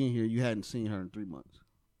you being here, you hadn't seen her in 3 months.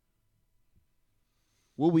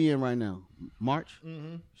 What we in right now? March?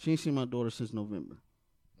 She ain't seen my daughter since November.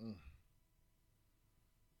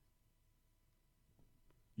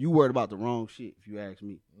 You worried about the wrong shit, if you ask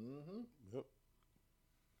me. Yep.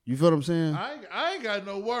 You feel what I'm saying? I ain't got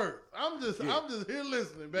no word. I'm just here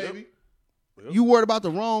listening, baby. Yep. You worried about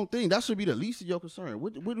the wrong thing. That should be the least of your concern.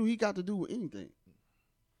 What do he got to do with anything?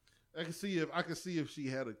 I can see if she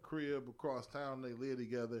had a crib across town, they live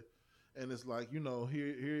together, and it's like, here,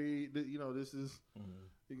 this is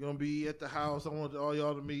you're gonna be at the house. I want all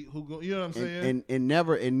y'all to meet. You know what I'm saying? And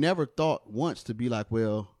never thought once to be like,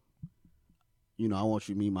 well, I want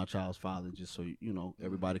you to meet my child's father, just so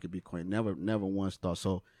everybody could be acquainted. Never once thought.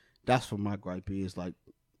 So that's what my gripe is. Like,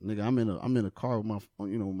 nigga, I'm in a car with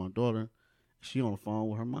my daughter. She on the phone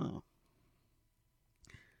with her mom.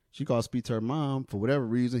 She called to speak to her mom. For whatever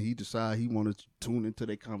reason, he decided he wanted to tune into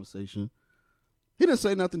their conversation. He didn't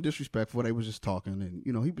say nothing disrespectful. They was just talking, and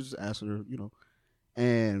he was just asking her,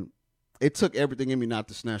 and it took everything in me not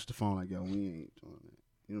to snatch the phone. Like, yo, we ain't doing that.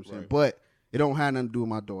 You know what I'm saying? But it don't have nothing to do with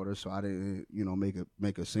my daughter, so I didn't,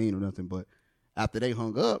 make a scene or nothing. But after they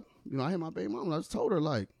hung up, I hit my baby mom. And I just told her,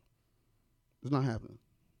 like, it's not happening.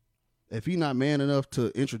 If he not man enough to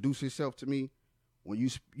introduce himself to me, when you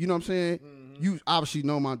know what I'm saying? You obviously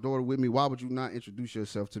know my daughter with me. Why would you not introduce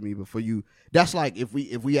yourself to me before you? That's like if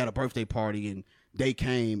we had a birthday party and they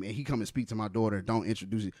came and he come and speak to my daughter, don't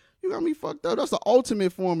introduce it. You got me fucked up. That's the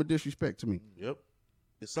ultimate form of disrespect to me. Yep.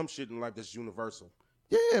 It's some shit in life that's universal.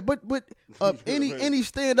 Yeah, but any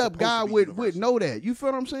stand up guy would know that. You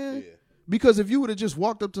feel what I'm saying? Yeah. Because if you would have just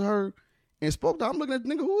walked up to her and spoke to her, I'm looking at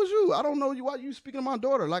nigga, who is you? I don't know you. Why you speaking to my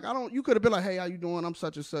daughter? Like you could have been like, hey, how you doing? I'm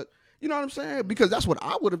such and such. You know what I'm saying? Because that's what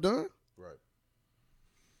I would have done. Right.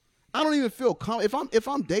 I don't even feel if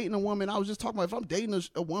I'm dating a woman. I was just talking about if I'm dating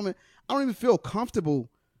a woman, I don't even feel comfortable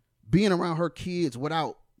being around her kids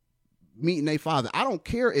without meeting their father. I don't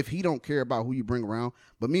care if he don't care about who you bring around,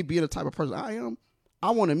 but me being the type of person I am, I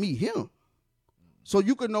want to meet him. So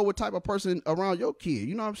you could know what type of person around your kid.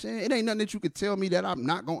 You know what I'm saying? It ain't nothing that you could tell me that I'm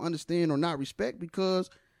not going to understand or not respect because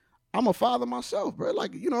I'm a father myself, bro.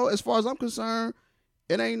 Like, as far as I'm concerned,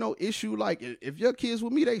 it ain't no issue. Like, if your kids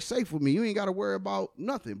with me, they safe with me. You ain't got to worry about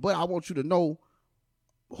nothing. But I want you to know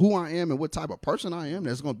who I am and what type of person I am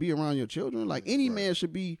that's going to be around your children. Like, any man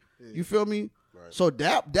should be, you feel me? Right. So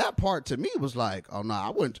that part to me was like, oh, no,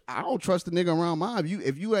 I don't trust the nigga around mine.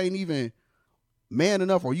 If you ain't even man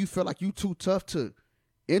enough or you feel like you too tough to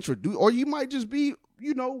introduce, or you might just be,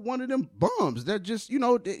 one of them bums that just,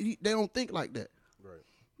 they don't think like that.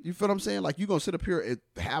 You feel what I'm saying? Like, you going to sit up here and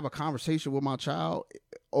have a conversation with my child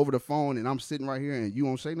over the phone and I'm sitting right here and you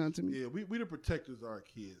won't say nothing to me? Yeah, we the protectors of our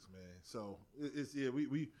kids, man. So,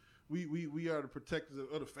 we are the protectors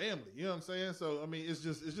of the family. You know what I'm saying? So, I mean, it's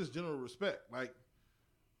just general respect. Like,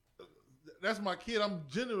 that's my kid. I'm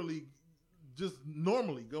generally just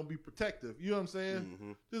normally going to be protective. You know what I'm saying?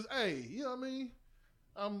 Mm-hmm. Just, hey, you know what I mean?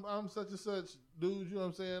 I'm such and such dude, you know what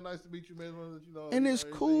I'm saying? Nice to meet you, man. And it's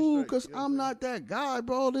cool because I'm not that guy,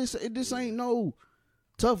 bro. This ain't no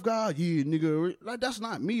tough guy, yeah, nigga. Like, that's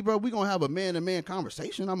not me, bro. We gonna have a man-to-man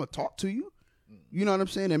conversation. I'm gonna talk to you. You know what I'm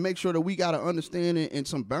saying? And make sure that we got to understand and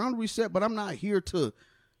some boundaries set, but I'm not here to,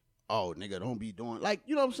 oh, nigga, don't be doing, like,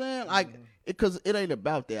 you know what I'm saying? Like, because it ain't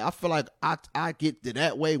about that. I feel like I get to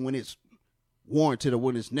that way when it's warranted or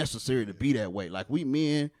when it's necessary to be that way. Like, we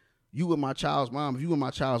men, you with my child's mom. If you with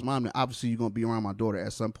my child's mom, then obviously you're going to be around my daughter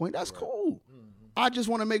at some point. That's cool. Mm-hmm. I just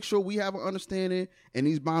want to make sure we have an understanding and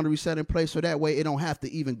these boundaries set in place so that way it don't have to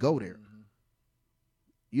even go there. Mm-hmm.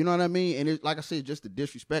 You know what I mean? And it's like I said, just the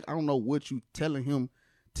disrespect. I don't know what you telling him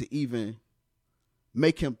to even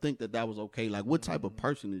make him think that was okay. Like, what type of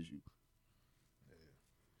person is you?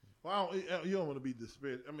 Well, you don't want to be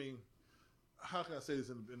disparaged. I mean, how can I say this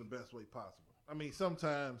in the best way possible? I mean,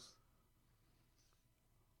 sometimes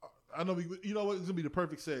I know you know what, it's gonna be the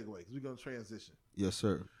perfect segue because we're gonna transition. Yes,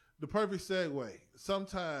 sir. The perfect segue.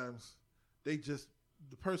 Sometimes the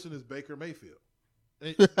person is Baker Mayfield.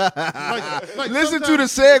 Listen to the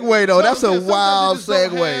segue though. That's a wild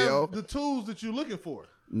segue, yo. The tools that you're looking for.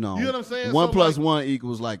 No, you know what I'm saying. 1 + 1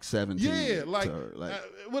 equals like 17. Yeah,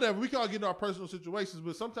 whatever. We can all get into our personal situations,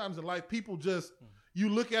 but sometimes in life, people just you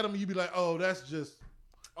look at them and you be like, oh, that's just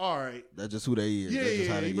all right. That's just who they is. Yeah, that's just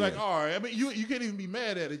yeah. how they You be like, all right. I mean, you can't even be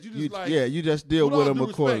mad at it. You just you just deal with them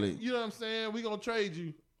accordingly. You know what I'm saying? We gonna trade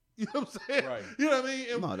you. You know what I'm saying? Right. You know what I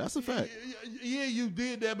mean? No, that's a fact. Yeah, you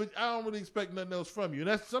did that, but I don't really expect nothing else from you.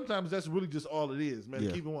 And sometimes that's really just all it is, man.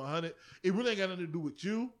 Yeah. Keep it 100. It really ain't got nothing to do with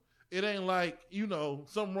you. It ain't like,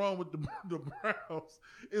 something wrong with the Browns.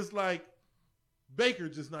 It's like Baker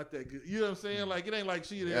just not that good. You know what I'm saying? Like, it ain't like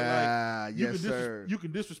she there. Like, you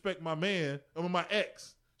can disrespect my man or my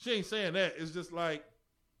ex. She ain't saying that. It's just like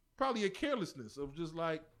probably a carelessness of just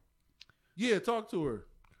like, yeah, talk to her.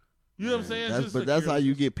 You know what I'm saying? That's how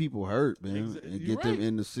you get people hurt, man, and get them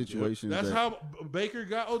in the situations. That's how Baker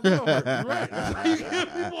got Odell hurt. You're right. That's how you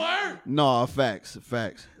get people hurt. No, facts.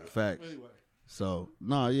 Anyway. So,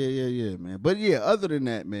 no, yeah, man. But yeah, other than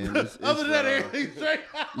that, man. Other than that, everything's straight.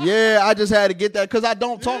 Yeah, I just had to get that because I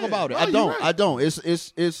don't talk about it. No, I don't.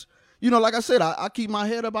 It's like I said, I keep my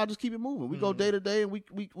head up. I just keep it moving. We go day to day, and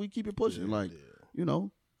we keep it pushing. How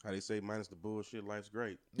they say, minus the bullshit, life's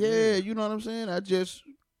great. Yeah, you know what I'm saying. I just,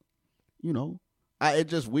 it's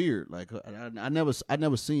just weird. Like I never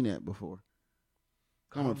seen that before.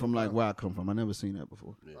 Coming from like where I come from, I never seen that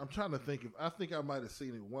before. Yeah. I'm trying to think I think I might have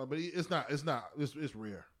seen it one, but it's not. It's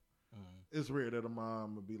rare. It's rare that a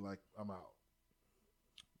mom would be like, "I'm out."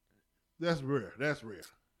 That's rare.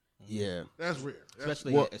 Yeah, that's rare.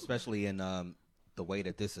 Especially in the way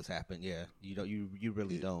that this has happened. Yeah, you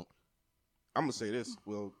really don't. I'm gonna say this.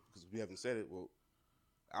 Well, because we haven't said it. Well,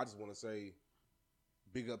 I just want to say,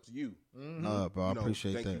 big up to you. Bro, I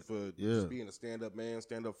appreciate thank that. Thank you for just being a stand-up man,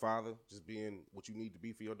 stand-up father, just being what you need to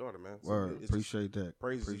be for your daughter, man. Word, appreciate that.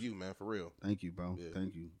 Praise to you, man, for real. Thank you, bro. Yeah.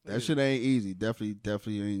 Thank you. That shit ain't easy.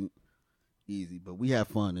 Definitely ain't easy. But we have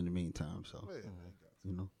fun in the meantime. So,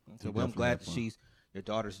 So I'm glad that your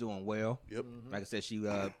daughter's doing well. Yep. Like I said, she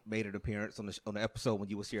made an appearance on the episode when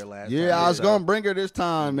you was here last. Yeah, time. I was gonna bring her this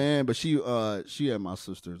time, man, but she at my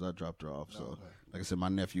sister's. I dropped her off. So, like I said, my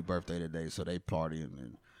nephew birthday today, so they partying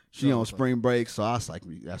and she on spring break. So I was like,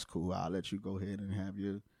 that's cool. I'll let you go ahead and have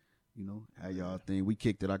your, have y'all thing. We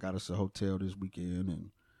kicked it. I got us a hotel this weekend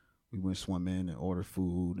and we went swimming and ordered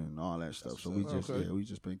food and all that stuff. So we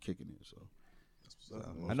just been kicking it. So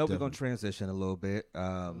I know we're gonna transition a little bit.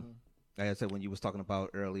 Like I said, when you was talking about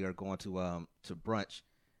earlier going to brunch,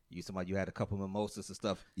 you had a couple of mimosas and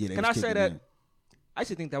stuff. Yeah, can I say that? I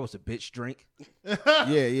actually think that was a bitch drink.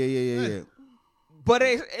 Yeah. But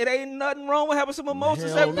it ain't nothing wrong with having some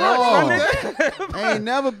mimosas at brunch. No. Ain't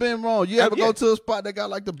never been wrong. You ever go to a spot that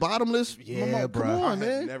got like the bottomless? Yeah, bro. Come on, I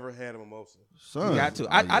man. never had a mimosa. Son. You got to.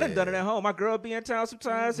 I done done it at home. My girl be in town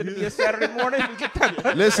sometimes. It'll be a Saturday morning. We get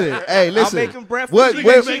that. Listen. I'll make him breakfast.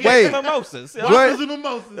 Wait. Mimosas.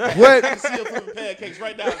 Mimosas. What? Pancakes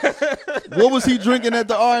right now. What was he drinking at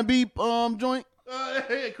the R&B joint?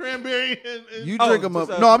 Cranberry and you drink them up.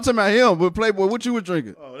 No, I'm talking about him. With Playboy, what you was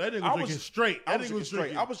drinking? Oh, that nigga was drinking straight.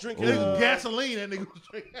 I was drinking gasoline. That nigga was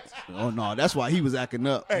drinking. Oh no, that's why he was acting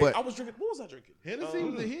up. Hey, but I was drinking. What was I drinking? Hennessy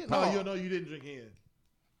was a hen. No, you didn't drink hen.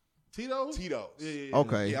 Tito's. Yeah.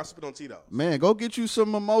 Okay. Yeah, I spit on Tito's. Man, go get you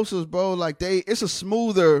some mimosas, bro. Like it's a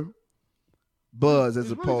smoother buzz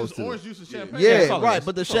as opposed to orange juice and champagne. Yeah, right.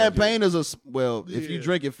 But the champagne is if you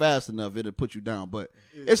drink it fast enough, it'll put you down. But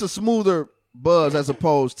it's a smoother buzz as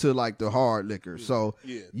opposed to like the hard liquor. So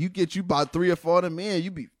you get you about 3 or 4 of them in,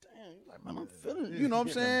 you be like, man, I'm feeling. You know what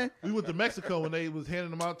I'm saying? We went to Mexico when they was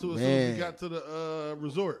handing them out to us as soon as we got to the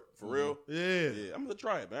resort. For real? Yeah. I'm gonna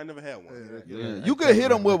try it, man. I never had one. Yeah. You could hit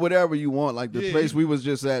them with whatever you want. Like the place we was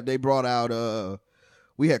just at, they brought out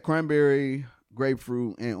we had cranberry,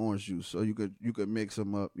 grapefruit, and orange juice. So you could mix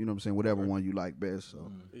them up. You know what I'm saying? Whatever one you like best.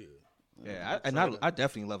 So I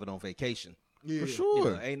definitely love it on vacation. Yeah. For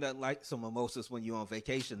sure. Ain't nothing like some mimosas when you on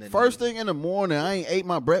vacation. First thing in the morning, I ain't ate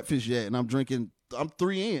my breakfast yet, and I'm 3 in.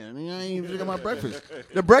 I ain't even drinking my breakfast.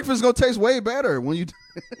 The breakfast gonna taste way better when you.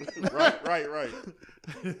 Right.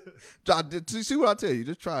 See what I tell you?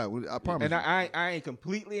 Just try it. I promise. And I ain't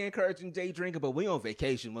completely encouraging day drinking, but we on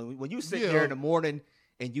vacation when you sit there in the morning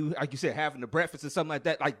and you, like you said, having the breakfast or something like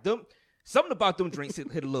that, like them. Something about them drinks hit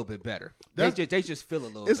a little bit better. They just feel a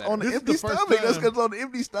little better. It's on the empty stomach. That's because it's on the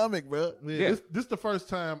empty stomach, bro. Yeah. This is the first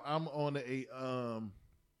time I'm on a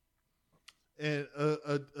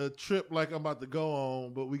trip like I'm about to go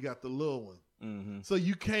on, but we got the little one. Mm-hmm. So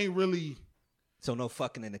you can't really. So no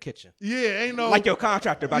fucking in the kitchen. Yeah, ain't no. Like your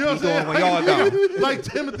contractor about to be doing when y'all go. Like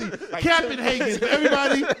Timothy, Cappenhagen.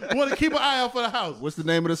 Everybody want to keep an eye out for the house. What's the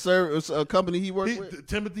name of the service company he works with?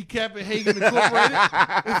 Timothy Cappenhagen Incorporated.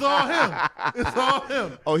 It's all him. It's all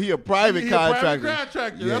him. Oh, he a private contractor. A private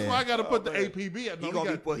contractor. Yeah. That's why I got to put the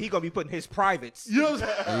APB. He gonna be putting his privates you know what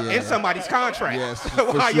I'm saying? in somebody's contract. Yes,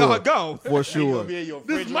 while y'all go. For sure.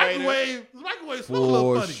 This microwave smell a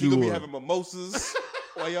little funny. You gonna be having mimosas.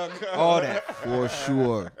 All that for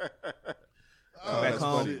sure. Back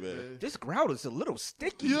home, funny, man. This grout is a little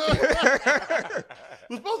sticky. Yeah.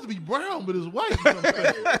 It's supposed to be brown, but it's white.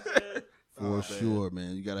 For sure,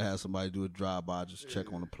 man. You gotta have somebody do a drive-by, just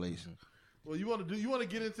check on the place. Well, you want to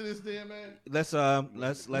get into this, then, man? Let's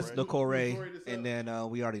Nicore, and then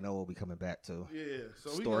we already know what we're coming back to. Yeah. So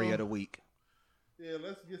story of the week. Yeah,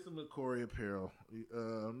 let's get some Nicore apparel.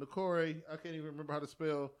 Nicore, I can't even remember how to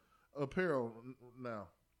spell apparel now.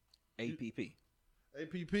 APP. He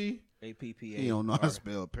don't know how to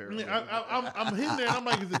spell apparel. I'm hitting there and I'm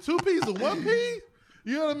like, is it 2 P's or 1 P?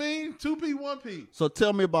 You know what I mean? 2P, 1P. So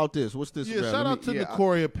tell me about this. What's this? Yeah, shout out to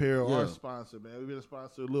Nicore Apparel, our sponsor, man. We've been a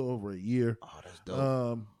sponsor a little over a year. Oh, that's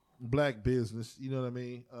dope. Black business, you know what I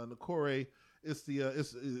mean? Nicore, it's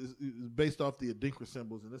based off the Adinkra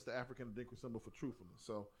symbols, and it's the African Adinkra symbol for truthfulness.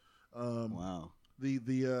 So, wow.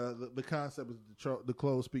 The concept is the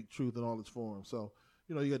clothes speak truth in all its forms. So,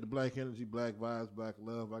 you know, you got the black energy, black vibes, black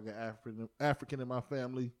love. I got African in my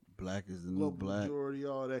family. Black is the new black. Majority,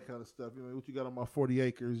 all that kind of stuff. You know what you got on my 40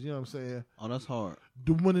 acres. You know what I'm saying? Oh, that's hard.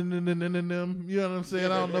 You know what I'm saying? I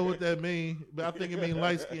don't know what that means, but I think it means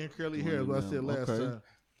light skin, curly hair. Is what I said last time.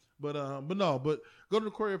 But go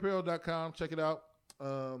to NicoreApparel.com, check it out.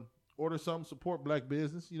 Order something, support black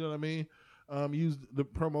business. You know what I mean? Use the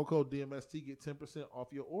promo code DMST, get 10% off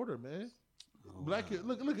your order, man. Oh, black, wow.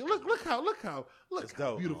 Look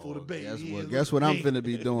how beautiful the baby is. Guess what I'm finna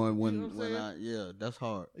be doing when that's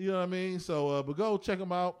hard. You know what I mean? So, but go check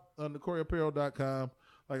them out on NicoreApparel.com.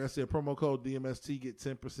 Like I said, promo code DMST, get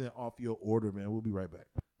 10% off your order, man. We'll be right back.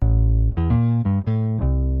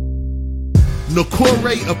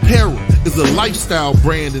 Nicore Apparel is a lifestyle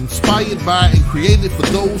brand inspired by and created for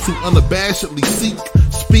those who unabashedly seek,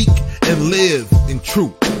 speak, and live in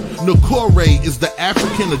truth. Nicore is the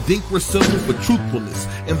African Adinkra symbol for truthfulness,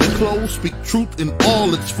 and the clothes speak truth in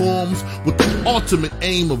all its forms with the ultimate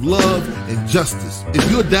aim of love and justice. If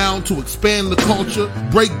you're down to expand the culture,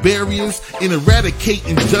 break barriers, and eradicate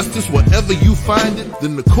injustice wherever you find it,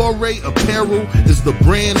 then Nicore Apparel is the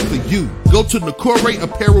brand for you. Go to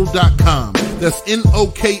NicoreApparel.com. That's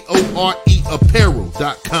NOKORE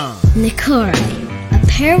Apparel.com. Nicore,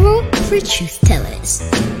 apparel for truth tellers.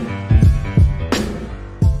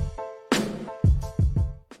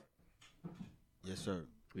 Yes, sir.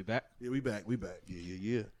 We back? Yeah, we back.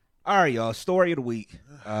 Yeah. All right, y'all. Story of the week.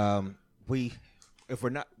 We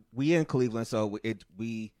in Cleveland, so it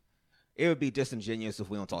would be disingenuous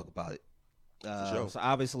if we don't talk about it. Sure. So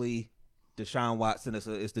obviously, Deshaun Watson is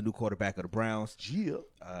the new quarterback of the Browns. Yeah.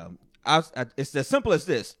 It's as simple as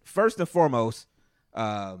this. First and foremost,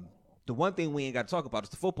 the one thing we ain't got to talk about is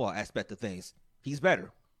the football aspect of things. He's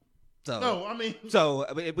better. So, no, I mean,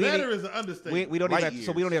 better is an understatement. We don't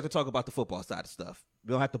even have to talk about the football side of stuff. We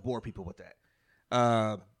don't have to bore people with that.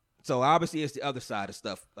 So obviously, it's the other side of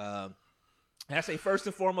stuff. And I say first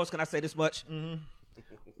and foremost, can I say this much? Mm-hmm.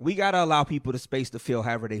 We got to allow people the space to feel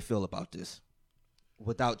however they feel about this,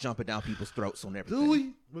 without jumping down people's throats on everything. Do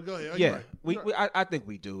we? Well, go ahead. Yeah, right. I think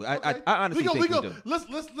we do. Okay. I honestly think we do.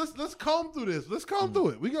 Let's comb through this. Let's comb through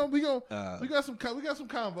it. We got some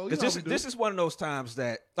convo. This is one of those times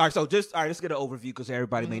that let's get an overview because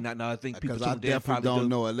everybody may not know. I think people I definitely don't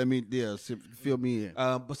know it. Let me fill me in.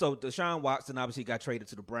 But so Deshaun Watson obviously got traded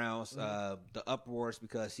to the Browns. The uproars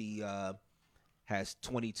because he has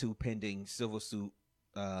 22 pending civil suit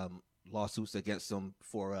lawsuits against him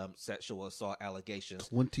for sexual assault allegations.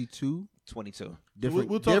 22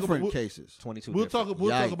 different cases. 22. We'll talk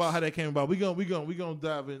about how that came about. We gonna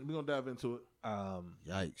dive into it.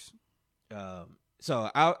 Yikes. So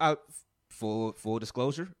I full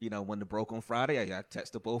disclosure, when it broke on Friday, I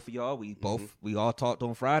texted both of y'all. We all talked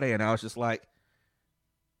on Friday, and I was just like,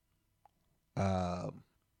 I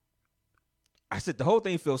said the whole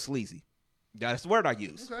thing feels sleazy. That's the word I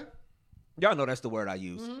use. Okay. Y'all know that's the word I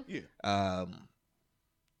use. Mm-hmm. Yeah.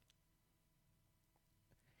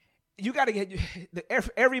 you got to get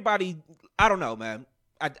everybody. I don't know, man.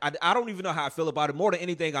 I don't even know how I feel about it. More than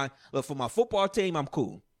anything, look, for my football team, I'm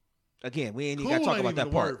cool. Again, we ain't even got to talk about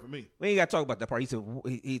that part. We ain't got to talk about that part.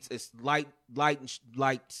 It's light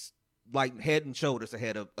head and shoulders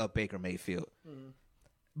ahead of Baker Mayfield. Mm-hmm.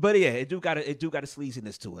 But yeah, it do got a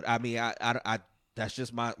sleaziness to it. I mean, I that's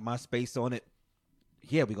just my space on it.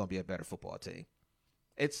 Yeah, we're gonna be a better football team.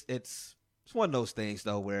 It's one of those things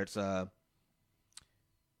though where it's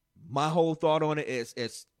my whole thought on it is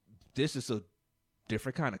this is a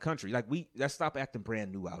different kind of country. Like let's stop acting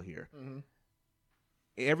brand new out here. Mm-hmm.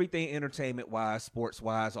 Everything entertainment wise, sports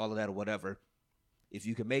wise, all of that or whatever. If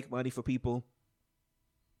you can make money for people,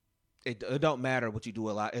 it don't matter what you do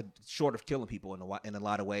a lot, short of killing people in a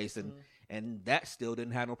lot of ways, and that still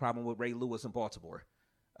didn't have no problem with Ray Lewis in Baltimore.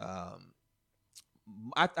 I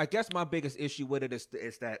guess my biggest issue with it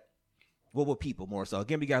is that with people more so.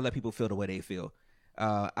 Again, we gotta let people feel the way they feel.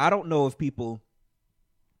 I don't know if people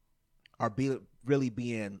are really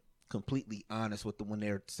being completely honest with when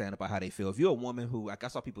they're saying about how they feel. If you're a woman who, like I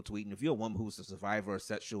saw people tweeting, if you're a woman who's a survivor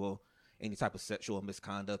of any type of sexual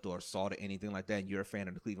misconduct or assault or anything like that, and you're a fan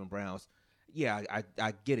of the Cleveland Browns, yeah,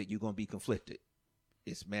 I get it. You're going to be conflicted.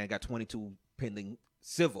 This man got 22 pending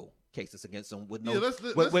civil cases against him with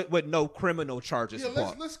no criminal charges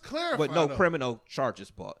brought. Let's clarify. With no criminal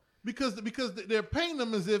charges brought. Because they're painting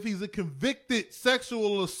him as if he's a convicted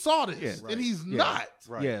sexual assaultist, and he's not.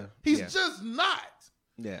 Right. Yeah, he's just not.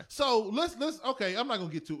 Yeah. So let's okay. I'm not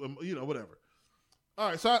gonna get to whatever. All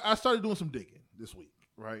right. So I started doing some digging this week,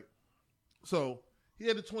 right? So he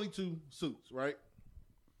had the 22 suits, right?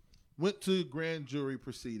 Went to grand jury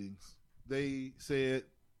proceedings. They said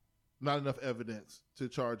not enough evidence to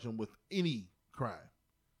charge him with any crime.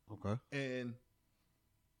 Okay. And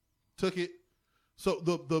took it. So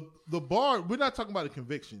the bar, we're not talking about a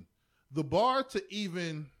conviction. The bar to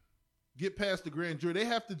even get past the grand jury, they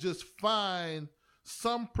have to just find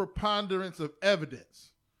some preponderance of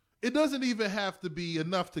evidence. It doesn't even have to be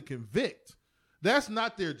enough to convict. That's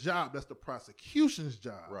not their job. That's the prosecution's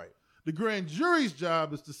job. Right. The grand jury's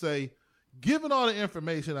job is to say, given all the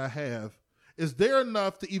information I have, is there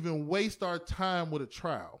enough to even waste our time with a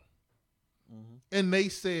trial? Mm-hmm. And they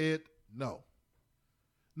said no.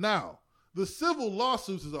 Now, the civil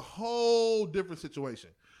lawsuits is a whole different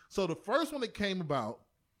situation. So the first one that came about,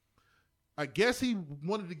 I guess he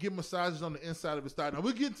wanted to give massages on the inside of his thigh. Now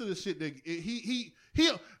we'll get into the shit that he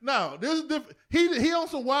now there's a different he on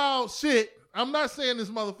some wild shit. I'm not saying this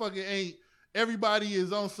motherfucker ain't. Everybody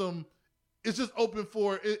is on some. It's just open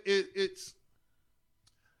for it. It's.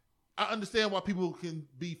 I understand why people can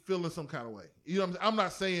be feeling some kind of way. You know what I'm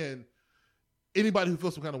not saying anybody who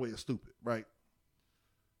feels some kind of way is stupid, right?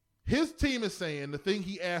 His team is saying the thing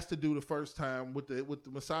he asked to do the first time with the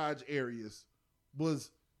massage areas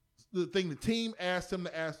was the thing the team asked him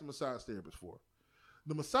to ask the massage therapist for.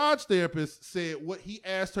 The massage therapist said what he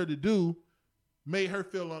asked her to do made her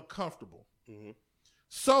feel uncomfortable. Mm-hmm.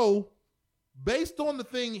 So, based on the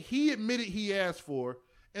thing he admitted he asked for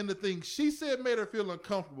and the thing she said made her feel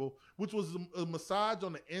uncomfortable, which was a massage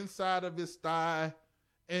on the inside of his thigh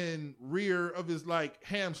and rear of his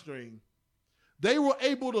hamstring, they were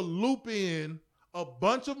able to loop in a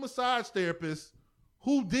bunch of massage therapists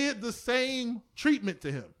who did the same treatment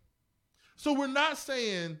to him. So we're not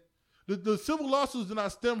saying the civil lawsuits do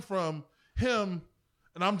not stem from him,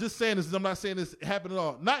 and I'm just saying this, I'm not saying this happened at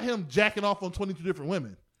all. Not him jacking off on 22 different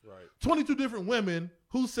women. Right. 22 different women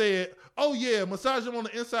who said, oh yeah, massaging him on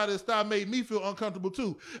the inside of his thigh made me feel uncomfortable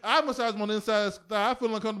too. I massage him on the inside of his thigh, I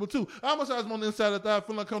feel uncomfortable too. I massage him on the inside of the thigh, I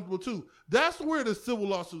feel uncomfortable too. That's where the civil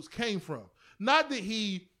lawsuits came from. Not that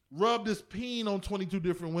he rubbed his peen on 22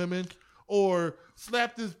 different women or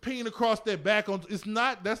slapped his peen across their back.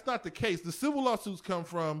 That's not the case. The civil lawsuits come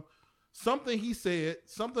from something he said,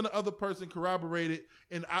 something the other person corroborated,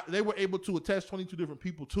 and they were able to attach 22 different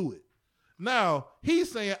people to it. Now,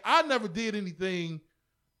 he's saying, I never did anything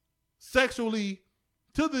sexually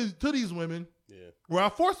to these women where I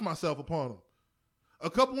forced myself upon them. A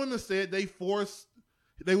couple women said they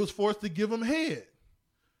was forced to give them head.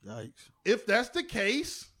 Yikes. If that's the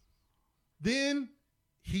case, then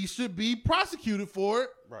he should be prosecuted for it.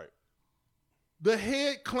 Right. The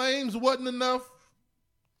head claims wasn't enough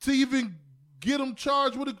to even get him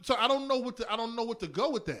charged with it. So I don't know what to go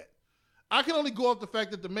with that. I can only go off the fact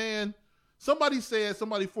that the man, somebody said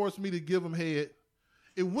somebody forced me to give him head.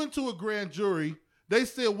 It went to a grand jury. They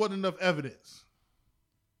said wasn't enough evidence.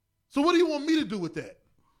 So what do you want me to do with that?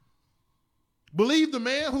 Believe the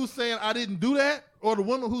man who's saying I didn't do that, or the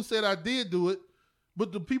woman who said I did do it,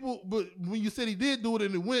 but when you said he did do it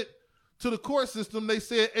and it went to the court system, they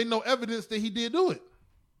said ain't no evidence that he did do it.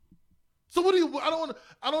 So what do you? I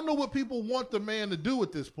don't know what people want the man to do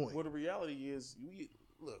at this point. Well, the reality is,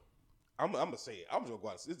 look, I'm gonna say it. I'm just gonna go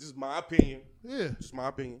out. It's just my opinion. Yeah, just my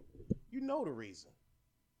opinion. You know the reason.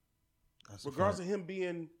 Regardless of him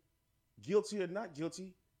being guilty or not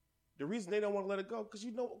guilty, the reason they don't want to let it go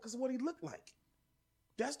because of what he looked like.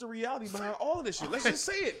 That's the reality behind all of this shit. Let's just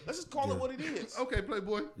say it. Let's just call it what it is. Okay,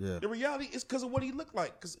 Playboy. Yeah. The reality is because of what he looked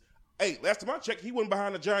like. Because, hey, last time I checked, he wasn't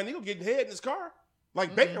behind the Giant Eagle getting head in his car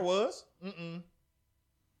like Baker was. Ain't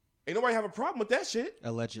nobody have a problem with that shit.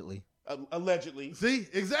 Allegedly. Allegedly. See,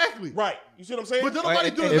 exactly. Right. You see what I'm saying? But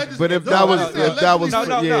nobody do it. But if that was,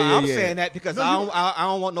 no, yeah, I'm saying that because I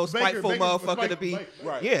don't want no spiteful motherfucker to be,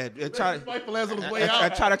 right. Yeah, spiteful ass on his way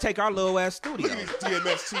out. Try to take our little ass studio.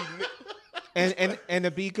 DMX and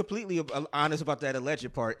to be completely honest about that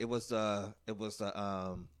alleged part, it was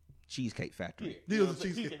Cheesecake Factory. He was a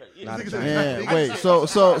Cheesecake. Man, wait.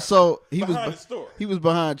 So he was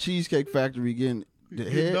behind Cheesecake Factory getting the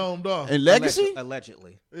head domed off. And Legacy?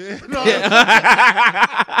 Allegedly. Yeah, no,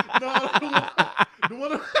 the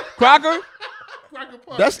one Crocker? Crocker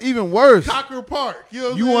Park. That's even worse. Crocker Park.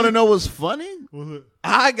 You want to know what's funny? What's it?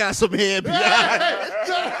 I got some head behind.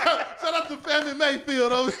 Shout out to Family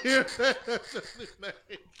Mayfield over here.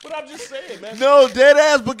 But I'm just saying, man. No, dead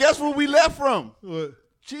ass. But guess where we left from? What?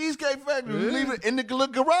 Cheesecake Factory. We leave it in the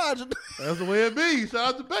garage. That's the way it be.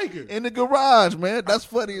 Shout out to Baker. In the garage, man. That's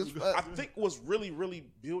funny as fuck. I think what's really, really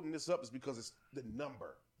building this up is because it's the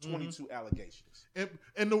number 22 allegations. And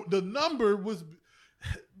the number was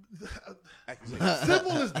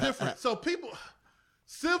civil is different. So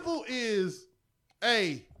civil is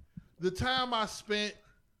the time I spent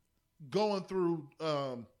going through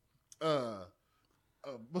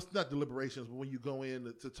what's not deliberations, but when you go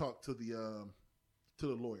in to talk to the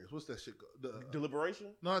lawyers. What's that shit? Deliberation?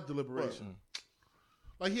 Not deliberation.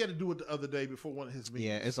 Like he had to do it the other day before one of his meetings.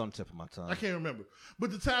 Yeah, it's on the tip of my tongue. I can't remember.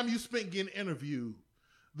 But the time you spent getting interviewed,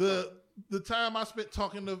 the time I spent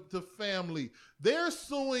talking to family, they're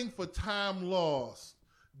suing for time loss,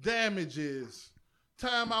 damages,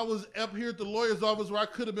 time I was up here at the lawyer's office where I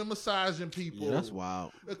could have been massaging people. Yeah, that's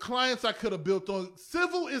wild. The clients I could have built on.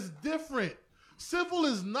 Civil is different. Civil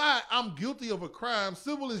is not, I'm guilty of a crime.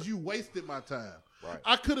 Civil is you wasted my time. Right.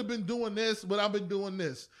 I could have been doing this, but I've been doing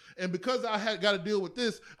this. And because I had got to deal with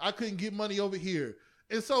this, I couldn't get money over here.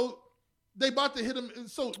 And so they about to hit him.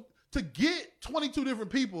 So to get 22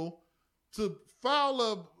 different people to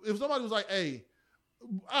file if somebody was like, hey,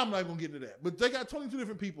 I'm not going to get into that. But they got 22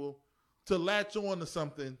 different people to latch on to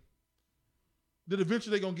something that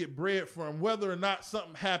eventually they're going to get bread from, whether or not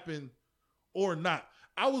something happened or not.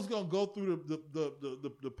 I was gonna go through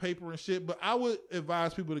the paper and shit, but I would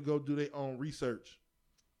advise people to go do their own research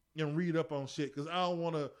and read up on shit because I don't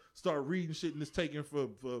want to start reading shit and it's taken for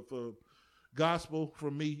gospel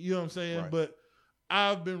from me. You know what I'm saying? Right. But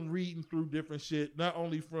I've been reading through different shit, not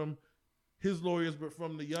only from his lawyers but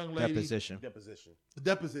from the young lady. Deposition. Yeah.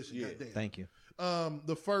 Goddamn. Thank you.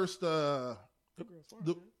 The first, you know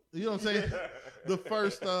what I'm saying? The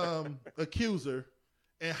first accuser.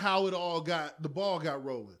 And how the ball got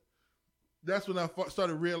rolling. That's when I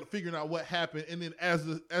started figuring out what happened. And then as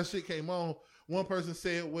shit came on, one person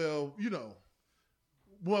said, "Well,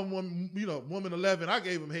 woman 11, I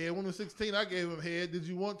gave him head. Woman 16, I gave him head. Did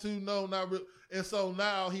you want to? No, not really." And so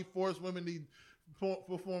now he forced women to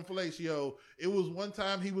perform fellatio. It was one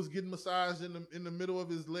time he was getting massaged in the middle of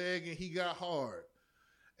his leg, and he got hard.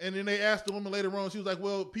 And then they asked the woman later on. She was like,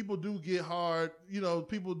 "Well, people do get hard.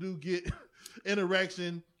 People do get."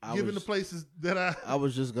 Interaction given the places that I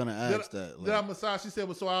was just gonna ask that I massage. She said,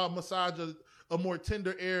 well, so I'll massage a more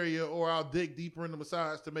tender area or I'll dig deeper in the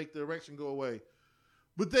massage to make the erection go away.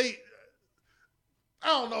 But I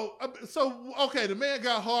don't know. So okay, the man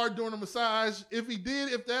got hard during the massage.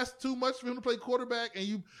 If that's too much for him to play quarterback, and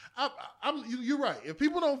you're right. If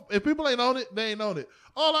people ain't on it, they ain't on it.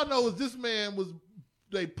 All I know is this man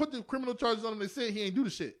they put the criminal charges on him. They said he ain't do the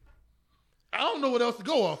shit. I don't know what else to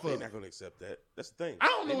go off of. They're not going to accept that. That's the thing. I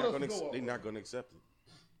don't know what else to go off. They're not going to accept it.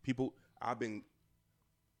 People, I've been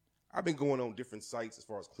going on different sites as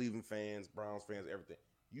far as Cleveland fans, Browns fans, everything.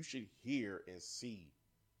 You should hear and see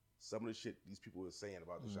some of the shit these people are saying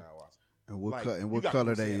about Deshaun Watson. And what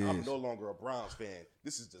color they is. I'm no longer a Browns fan.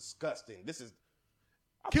 This is disgusting. I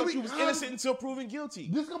thought you was innocent until proven guilty.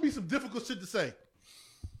 This is going to be some difficult shit to say.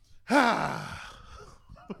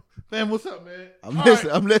 Man, what's up, man?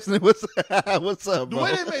 I'm listening. What's up, bro? The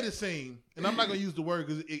way they made it seem, and I'm not gonna use the word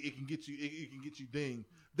because it can get you dinged.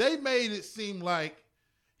 They made it seem like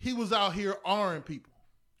he was out here R-ing people.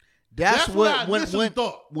 That's what I initially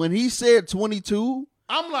thought. When he said 22,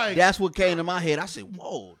 I'm like, that's what came to my head. I said,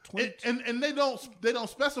 whoa, 22. And they don't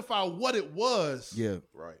specify what it was. Yeah,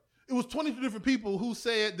 right. It was 22 different people who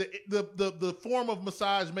said that the form of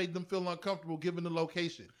massage made them feel uncomfortable given the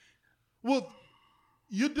location. Well,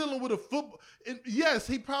 you're dealing with a football. And yes,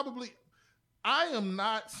 he probably. I am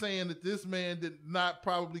not saying that this man did not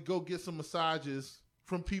probably go get some massages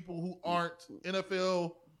from people who aren't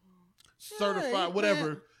NFL certified, whatever.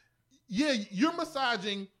 Man. Yeah, you're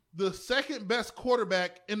massaging the second best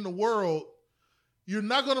quarterback in the world. You're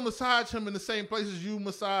not going to massage him in the same place as you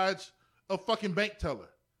massage a fucking bank teller.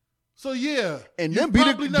 So yeah, and them be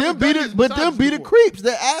the creeps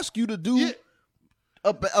that ask you to do.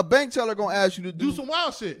 A bank teller gonna ask you to do some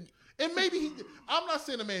wild shit. And maybe I'm not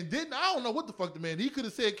saying the man didn't. I don't know what the fuck the man did. He could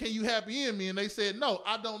have said, "Can you happy end me?" And they said, "No,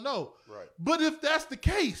 I don't know." Right. But if that's the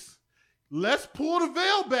case, let's pull the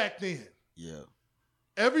veil back then. Yeah.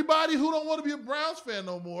 Everybody who don't want to be a Browns fan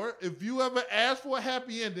no more, if you ever ask for a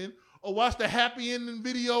happy ending or watch the happy ending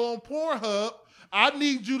video on Pornhub, I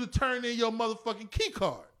need you to turn in your motherfucking key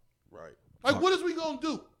card. Right. Like, what is we gonna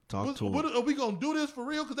do? Are we gonna do this for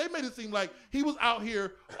real? Because they made it seem like he was out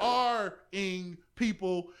here R-ing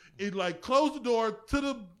people. It like closed the door to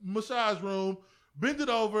the massage room, bend it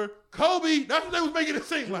over. Kobe, that's what they was making it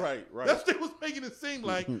seem like. Right. That's what they was making it seem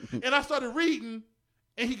like. And I started reading,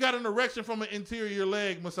 and he got an erection from an interior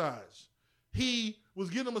leg massage. He was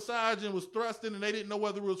getting a massage and was thrusting, and they didn't know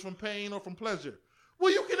whether it was from pain or from pleasure.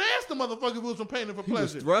 Well, you can ask the motherfucker if it was from pain or from pleasure.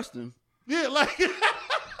 He was thrusting. Yeah, like...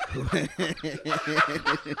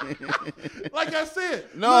 like I said.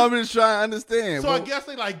 No, look, I'm just trying to understand. So I guess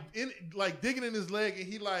they like digging in his leg, and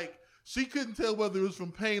he like, she couldn't tell whether it was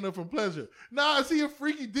from pain or from pleasure. Nah, I see a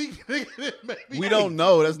freaky digging in it. We don't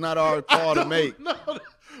know. That's not our call to make. No,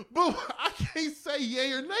 but I can't say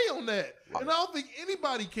yay or nay on that. And I don't think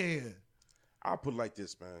anybody can. I'll put it like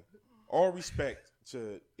this, man. All respect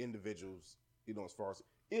to individuals, as far as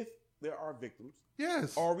if there are victims.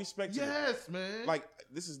 Yes. All respect to them. Yes, man. Like,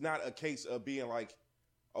 this is not a case of being like,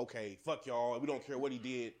 okay, fuck y'all. We don't care what he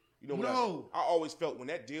did. No. I always felt when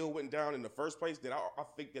that deal went down in the first place that I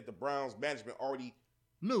think that the Browns management already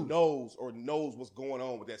knows what's going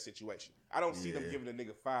on with that situation. I don't see them giving a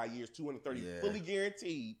nigga 5 years, 230, fully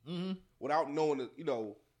guaranteed, without knowing,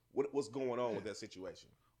 what's going on with that situation.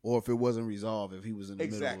 Or if it wasn't resolved, if he was in the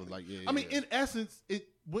middle, like I mean, in essence, it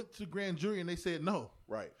went to grand jury and they said no.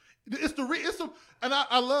 Right. And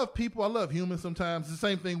I love people. I love humans sometimes. It's the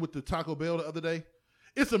same thing with the Taco Bell the other day.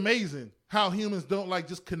 It's amazing how humans don't like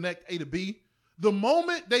just connect A to B. The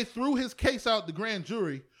moment they threw his case out the grand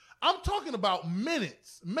jury, I'm talking about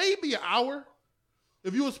minutes, maybe an hour.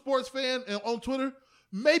 If you're a sports fan and on Twitter,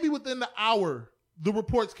 maybe within the hour, the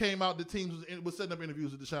reports came out that teams was setting up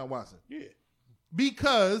interviews with Deshaun Watson. Yeah.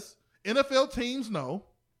 Because NFL teams know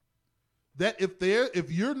that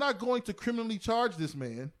if you're not going to criminally charge this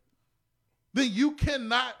man, then you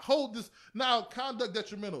cannot hold this. Now, conduct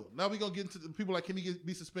detrimental. Now we're going to get into the people like, can he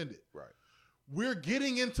be suspended? Right.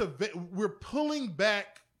 We're pulling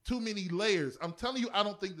back too many layers. I'm telling you, I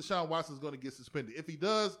don't think Deshaun Watson is going to get suspended. If he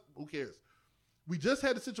does, who cares? We just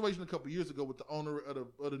had a situation a couple years ago with the owner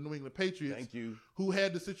of the New England Patriots. Thank you. Who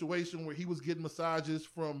had the situation where he was getting massages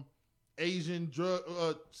from Asian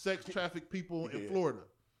sex trafficked people in Florida.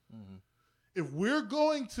 Mm-hmm. If we're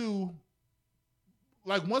going to,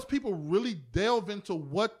 like, once people really delve into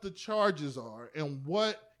what the charges are and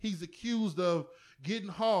what he's accused of getting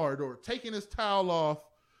hard or taking his towel off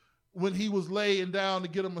when he was laying down to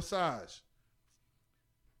get a massage,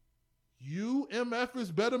 you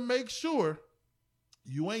MFers better make sure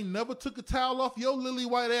you ain't never took a towel off your lily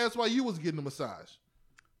white ass while you was getting a massage.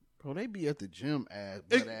 Bro, they be at the gym ass,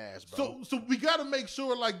 bro. So we got to make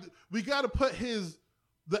sure, like, we got to put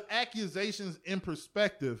the accusations in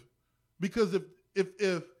perspective, because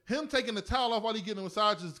if him taking the towel off while he getting a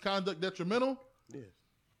massage is conduct detrimental,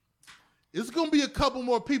 it's gonna be a couple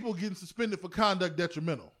more people getting suspended for conduct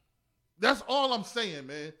detrimental. That's all I'm saying,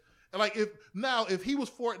 man. And like, if he was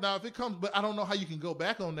for it, now if it comes, but I don't know how you can go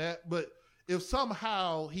back on that. But if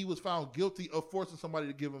somehow he was found guilty of forcing somebody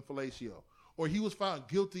to give him fellatio, or he was found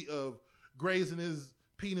guilty of grazing his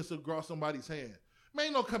penis across somebody's hand, man,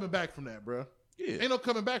 ain't no coming back from that, bro. Yeah. Ain't no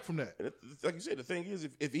coming back from that. Like you said, the thing is,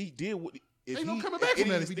 if he did what, ain't no coming back from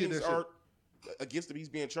that if he did that shit. Against him, he's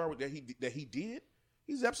being charged with that he did.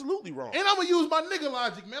 He's absolutely wrong. And I'm gonna use my nigga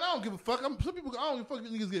logic, man. I don't give a fuck. Some people, I don't give a fuck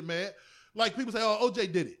if niggas get mad. Like, people say, "Oh,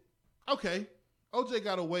 OJ did it." Okay, OJ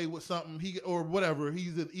got away with something. Or whatever.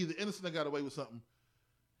 He's either innocent or got away with something.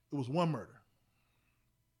 It was one murder.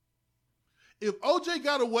 If OJ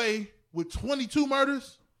got away with 22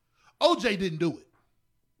 murders, OJ didn't do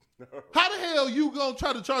it. How the hell you gonna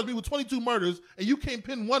try to charge me with 22 murders and you can't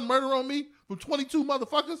pin one murder on me from 22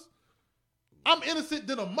 motherfuckers? I'm innocent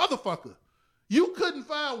than a motherfucker. You couldn't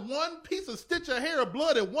find one piece of stitch of hair or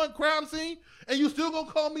blood at one crime scene and you still gonna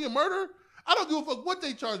call me a murderer? I don't give a fuck what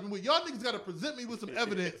they charge me with. Y'all niggas gotta present me with some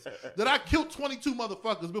evidence that I killed 22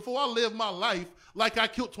 motherfuckers before I live my life like I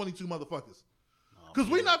killed 22 motherfuckers. Because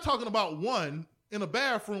we're not talking about one in a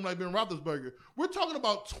bathroom like Ben Roethlisberger. We're talking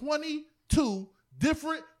about 22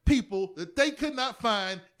 different people that they could not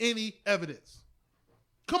find any evidence.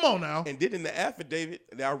 Come on now. And then in the affidavit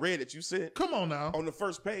that I read that you sent, come on now, on the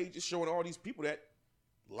first page, it's showing all these people that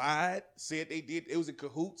lied, said they did, it was in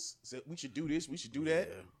cahoots, said we should do this, we should do that.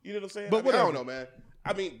 Yeah. You know what I'm saying? But I don't know, man.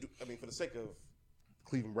 I mean, for the sake of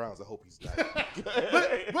Cleveland Browns, I hope he's not.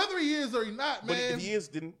 But whether he is or he's not, man. But if he is,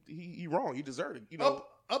 then he wrong. He deserved it. You know,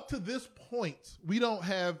 up to this point, we don't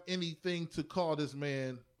have anything to call this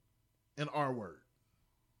man an R word.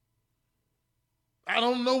 I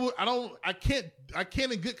don't know. I can't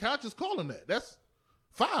in good conscience call him that. That's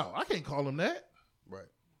foul. I can't call him that. Right.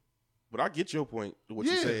 But I get your point, what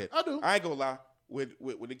you said. I do. I ain't gonna lie. When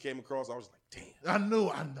it came across, I was like, damn. I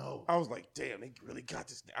know. I was like, damn, they really got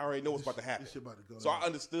this. I already know what's about to happen. So I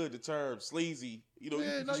understood the term sleazy. You know,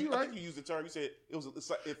 I think you used the term. You said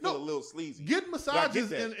it felt a little sleazy. Getting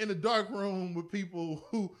massages in a dark room with people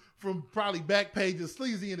who from probably back pages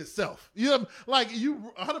sleazy in itself. You know, like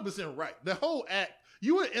you 100% right. The whole act.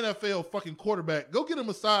 You an NFL fucking quarterback. Go get a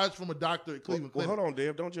massage from a doctor at Cleveland Clinic. Hold on,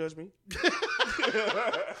 Dave. Don't judge me.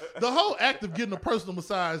 The whole act of getting a personal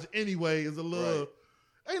massage anyway is a little... Right.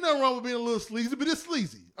 Ain't nothing wrong with being a little sleazy, but it's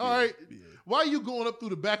sleazy. All right? Yeah. Why are you going up through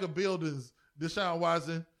the back of buildings, Deshaun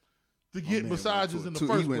Watson, to get massages in the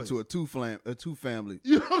first place? He went to a two family.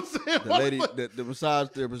 You know what I'm saying? The lady, the massage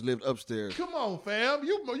therapist lived upstairs. Come on, fam.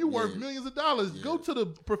 You worth millions of dollars. Yeah. Go to the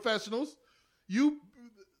professionals.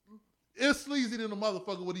 It's sleazy than a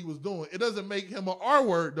motherfucker what he was doing. It doesn't make him an R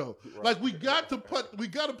word though. Right. Like we got to put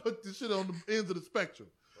this shit on the ends of the spectrum.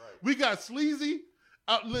 Right. We got sleazy.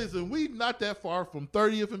 Listen, we not that far from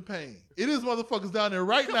 30th and Payne. It is motherfuckers down there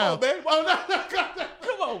right now. Come on, man. Oh,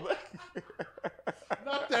 Come on, man.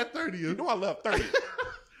 Not that 30th. You know I love 30th.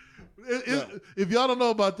 If y'all don't know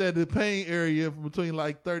about that, the Payne area between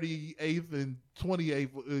like 38th and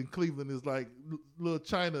 28th in Cleveland is like little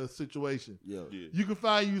China situation. Yeah. You can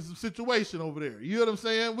find you some situation over there. You know what I'm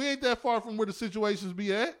saying? We ain't that far from where the situations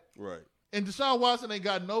be at. Right. And Deshaun Watson ain't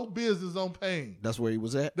got no business on Payne. That's where he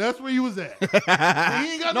was at? That's where he was at. He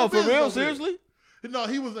ain't got no business. No, for real? Seriously? No,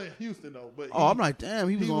 he was in Houston though. But I'm like, damn,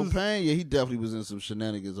 he was on Payne. Yeah, he definitely was in some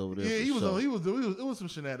shenanigans over there. Yeah, he was. It was some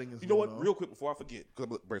shenanigans. You know what? Real quick before I forget,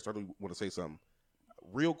 because Brace, I want to say something.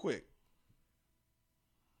 Real quick,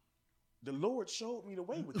 the Lord showed me the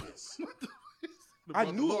way with this. I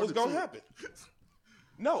knew it was gonna happen.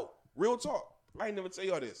 No, real talk. I ain't never tell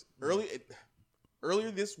y'all this.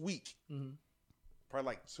 Earlier this week, probably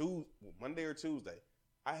like Monday or Tuesday,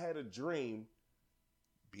 I had a dream.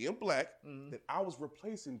 Being black, that I was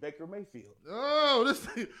replacing Baker Mayfield. Oh, this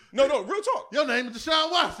thing. No, real talk. Your name is Deshaun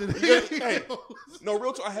Watson. Hey, no,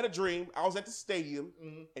 real talk. I had a dream. I was at the stadium,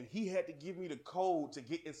 and he had to give me the code to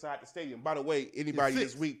get inside the stadium. By the way, anybody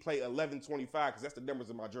this week play 11:25 because that's the numbers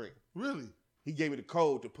in my dream. Really? He gave me the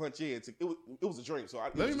code to punch in. It was a dream. So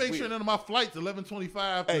let me make sure none of my flights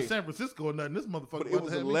 11:25 to San Francisco or nothing. This motherfucker. But it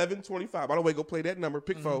was 11:25. By the way, go play that number.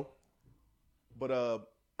 Pick 4. But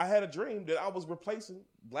I had a dream that I was replacing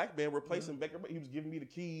Baker. He was giving me the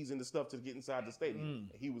keys and the stuff to get inside the stadium.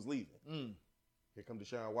 And he was leaving. Here come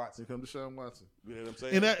Deshaun Watson. You know what I'm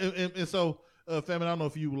saying? And so, Fam, I don't know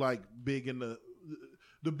if you like big in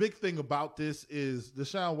the big thing about this is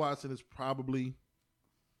Deshaun Watson is probably,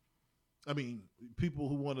 I mean, people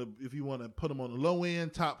who want to, if you want to put him on the low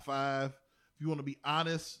end, top 5, if you want to be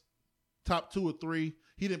honest, top 2 or 3.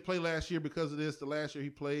 He didn't play last year because of this. The last year he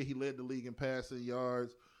played, he led the league in passing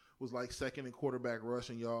yards, was like second in quarterback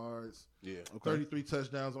rushing yards. Yeah. Okay. 33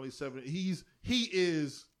 touchdowns, only 7.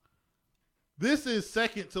 This is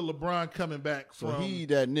second to LeBron coming back from. So he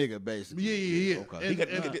that nigga, basically. Yeah. Okay.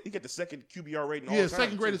 He got the second QBR rating. Yeah,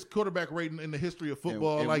 second greatest quarterback rating in the history of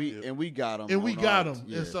football. And we got him. And we got him.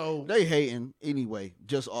 Yeah. And so they hating anyway,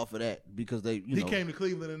 just off of that because he came to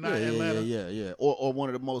Cleveland and not Atlanta. Yeah. Or one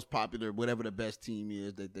of the most popular, whatever the best team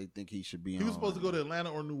is that they think he should be on. He was supposed to go to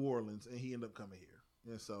Atlanta or New Orleans, and he ended up coming here.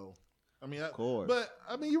 And so, I mean, of course. But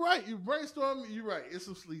I mean, you're right. You brainstorm. You're right. It's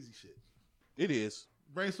some sleazy shit. It is.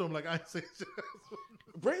 Brainstorm like I ain't saying shit.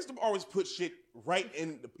 Brainstorm always put shit right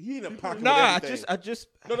in the pocket. Nah, I just.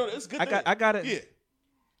 No, it's good. I got it. Yeah.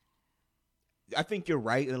 I think you're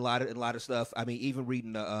right in a lot of stuff. I mean, even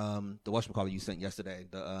reading the whatchamacallit you sent yesterday,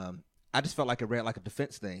 the I just felt like it read like a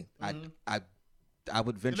defense thing. Mm-hmm. I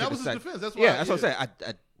would venture and that to was say, his defense. That's why. yeah, that's what I'm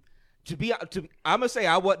saying. I'm gonna say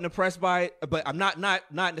I wasn't impressed by it, but I'm not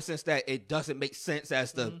in the sense that it doesn't make sense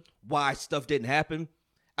as to why stuff didn't happen.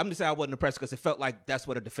 I'm gonna say I wasn't impressed because it felt like that's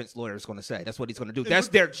what a defense lawyer is gonna say. That's what he's gonna do. That's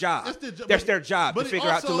their job. That's their job to figure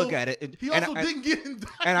out to look at it. He also didn't get indicted.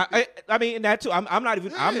 And I mean that too. I'm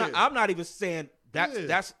not even saying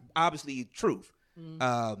that's obviously truth.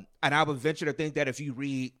 And I would venture to think that if you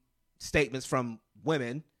read statements from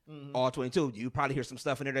women, all 22, you probably hear some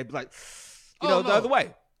stuff in there that'd be like, the other way.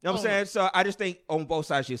 You know what I'm saying? So I just think on both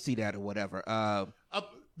sides you'll see that or whatever.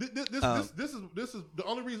 This is the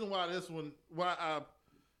only reason why I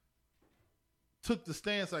took the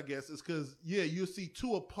stance, I guess, is because you'll see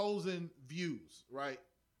two opposing views, right?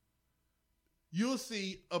 You'll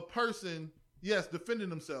see a person, defending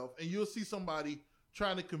himself, and you'll see somebody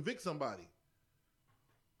trying to convict somebody.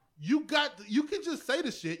 You can just say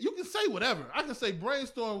the shit. You can say whatever. I can say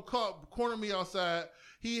Brainstorm cornered me outside.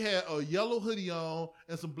 He had a yellow hoodie on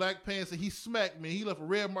and some black pants, and he smacked me. He left a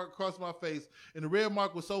red mark across my face, and the red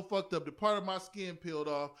mark was so fucked up that part of my skin peeled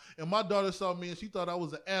off. And my daughter saw me, and she thought I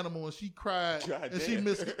was an animal, and she cried, and she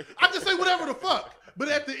missed it. I can say whatever the fuck, but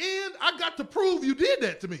at the end, I got to prove you did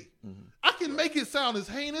that to me. Mm-hmm. I can make it sound as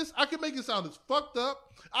heinous. I can make it sound as fucked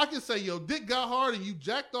up. I can say your dick got hard and you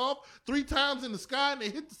jacked off 3 times in the sky and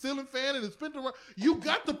it hit the ceiling fan and it spin around. You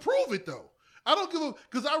got to prove it though. I don't give a,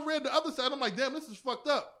 because I read the other side. I'm like, damn, this is fucked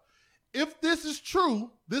up. If this is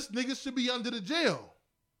true, this nigga should be under the jail.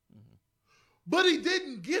 Mm-hmm. But he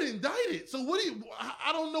didn't get indicted. So what do you?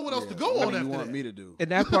 I don't know what else to go on. What do you want me to do?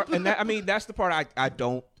 And that part, I mean, that's the part I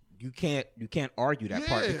don't. You can't argue that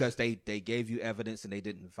part because they gave you evidence and they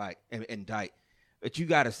didn't indict. But you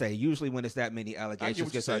got to say, usually when it's that many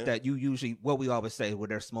allegations, just like that, you usually what we always say: where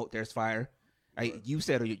there's smoke, there's fire. Right. You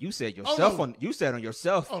said yourself on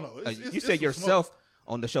yourself. Oh no, you said yourself smoke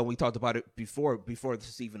on the show. We talked about it before this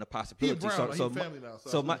is even a possibility.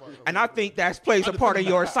 And I think that plays a part of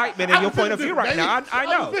your excitement and your point of view right now.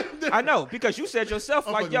 I know because you said yourself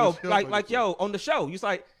like yo on the show. You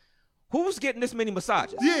like, who's getting this many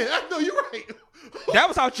massages? Yeah, I know you're right. That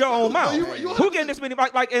was out your own mouth. Who getting this many?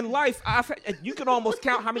 Like in life, you can almost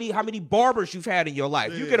count how many barbers you've had in your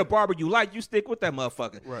life. You get a barber you like, you stick with that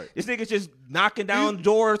motherfucker. Right. This nigga's just knocking down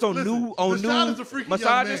doors on new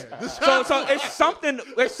massages. So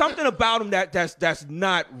it's something about him that's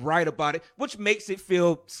not right about it, which makes it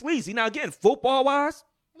feel sleazy. Now again, football wise,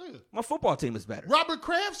 my football team is better. Robert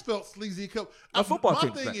Kraft felt sleazy. My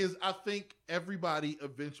thing is, I think everybody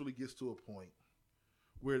eventually gets to a point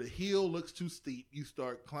where the hill looks too steep. You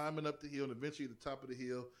start climbing up the hill, and eventually at the top of the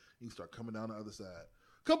hill, you start coming down the other side.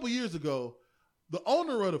 A couple years ago, the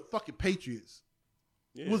owner of the fucking Patriots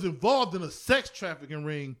was involved in a sex trafficking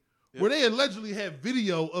ring where they allegedly had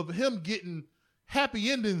video of him getting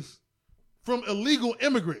happy endings from illegal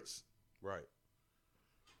immigrants. Right.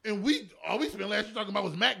 And all we spent last year talking about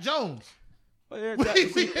was Mac Jones. Well, yeah,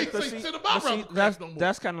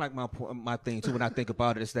 that's kind of like my thing too. When I think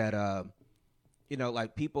about it, is that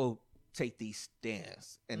like people take these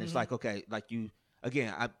stands, and it's like, okay, like you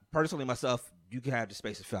again. I personally myself, you can have the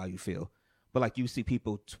space of how you feel, but like you see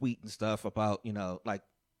people tweeting stuff about like,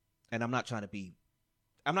 and I'm not trying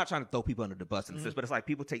to throw people under the bus in this, but it's like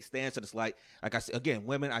people take stands, and it's like I said again,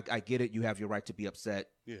 women, I get it. You have your right to be upset.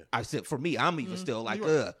 Yeah. I said for me, I'm even still like,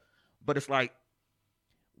 but it's like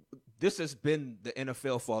this has been the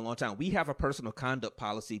NFL for a long time. We have a personal conduct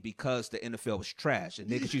policy because the NFL was trash and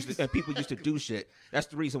niggas and people used to do shit. That's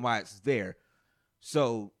the reason why it's there.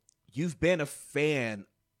 So you've been a fan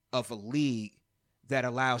of a league that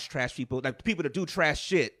allows trash people, like people to do trash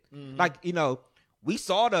shit. Mm-hmm. Like, we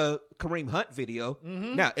saw the Kareem Hunt video.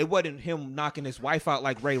 Mm-hmm. Now, it wasn't him knocking his wife out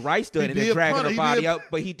like Ray Rice did and then dragging her body up,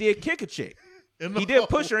 but he did kick a chick. He did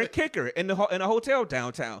push her and kick her in a hotel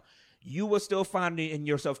downtown. You were still finding in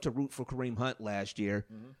yourself to root for Kareem Hunt last year.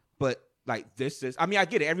 Mm-hmm. But like this is, I mean, I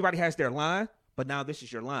get it. Everybody has their line, but now this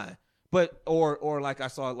is your line. But, or like I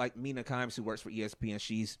saw like Mina Kimes, who works for ESPN,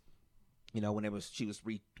 she's, she was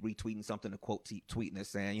retweeting something, a quote tweeting it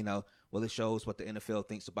saying, well, it shows what the NFL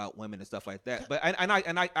thinks about women and stuff like that. But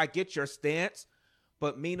I get your stance,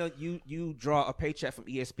 but Mina, you draw a paycheck from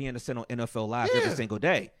ESPN to send on NFL Live every single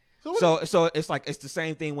day. So it's like it's the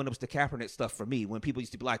same thing when it was the Kaepernick stuff for me. When people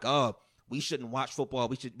used to be like, oh, we shouldn't watch football,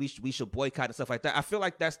 we should boycott and stuff like that. I feel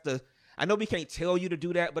like I know we can't tell you to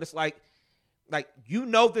do that, but it's like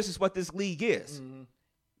this is what this league is. Mm-hmm.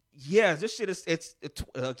 Yeah, this shit is it's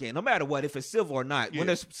again, no matter what, if it's civil or not. Yeah. When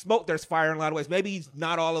there's smoke, there's fire in a lot of ways. Maybe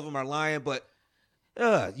not all of them are lying, but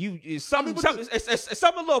It's something a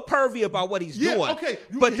little pervy about what he's doing. Okay,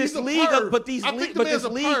 but this league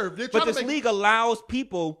allows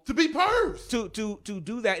people to be pervs to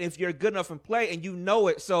do that if you're good enough and play and you know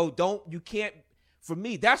it. So you can't. For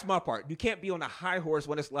me, that's my part. You can't be on a high horse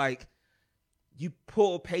when it's like you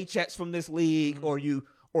pull paychecks from this league or you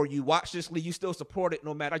watch this league, you still support it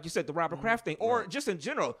no matter, like you said, the Robert Kraft thing, or just in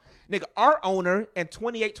general. Nigga, our owner and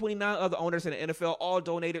 28, 29 other owners in the NFL all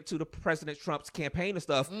donated to the President Trump's campaign and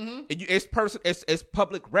stuff. And it's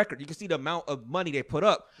public record. You can see the amount of money they put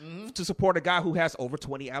up to support a guy who has over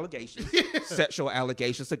 20 allegations, sexual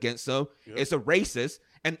allegations against him. Yep. It's a racist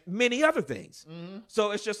and many other things.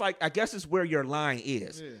 So it's just like, I guess it's where your line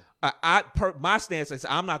is. Yeah. My stance is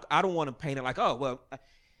I don't want to paint it like, oh, well,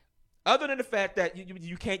 other than the fact that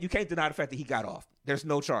you can't deny the fact that he got off. There's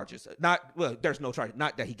no charges. There's no charges.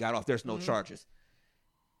 Not that he got off. There's no charges.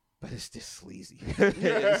 But it's just sleazy.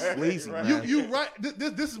 It's sleazy, right. Man. You right.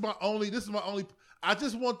 This is my only. I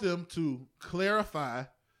just want them to clarify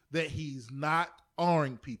that he's not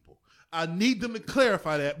R-ing people. I need them to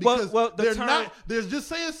clarify that because they're not. They're just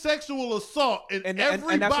saying sexual assault, and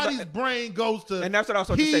everybody's brain goes to. And that's what I was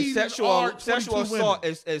going to say. Sexual assault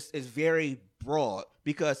is very broad.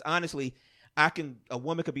 Because honestly, a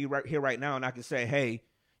woman could be right here right now and I can say, hey,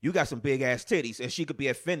 you got some big ass titties, and she could be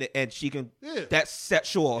offended and she can, that's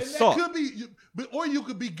sexual assault. That could be, or you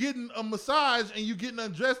could be getting a massage and you getting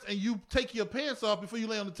undressed and you take your pants off before you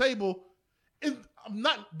lay on the table. And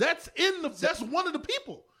that's one of the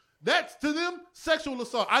people. That's to them sexual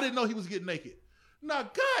assault. I didn't know he was getting naked. Now,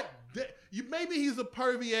 God, maybe he's a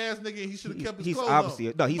pervy ass nigga and he should have kept his clothes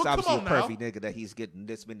on. He's obviously a pervy nigga that he's getting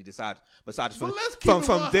this many massages from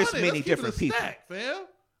this many different people. Stack, fam.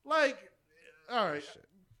 Like, all right,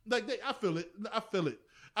 I feel it.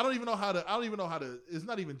 I don't even know how to. It's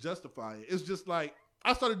not even justifying. It's just like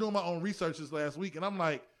I started doing my own research this last week, and I'm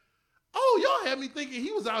like, oh, y'all had me thinking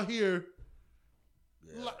he was out here.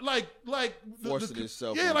 Yeah. Like forcing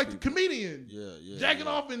himself. Yeah, like people. The comedian. Jacking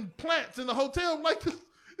off in plants in the hotel. I'm like, this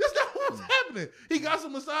not what's happening. He got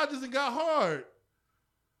some massages and got hard.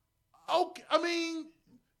 Okay, I mean,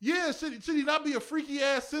 yeah, should he not be a freaky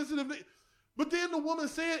ass sensitive? But then the woman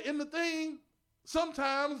said in the thing,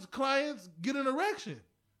 sometimes clients get an erection.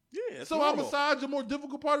 Yeah, so normal. I massage a more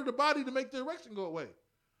difficult part of the body to make the erection go away.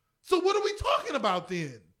 So what are we talking about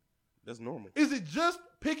then? That's normal. Is it just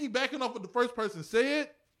piggybacking off what the first person said?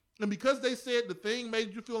 And because they said the thing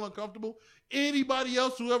made you feel uncomfortable, anybody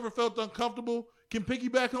else who ever felt uncomfortable can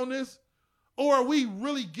piggyback on this? Or are we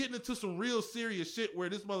really getting into some real serious shit where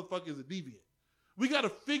this motherfucker is a deviant? We got to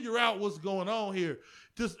figure out what's going on here.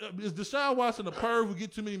 Is Deshaun Watson a perv who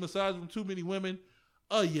get too many massages from too many women?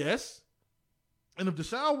 Yes. And if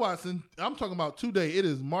Deshaun Watson, I'm talking about today, it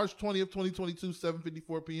is March 20th, 2022,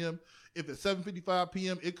 7:54 p.m. If at 7:55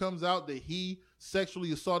 p.m. it comes out that he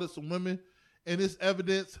sexually assaulted some women and it's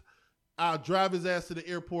evidence, I'll drive his ass to the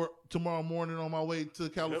airport tomorrow morning on my way to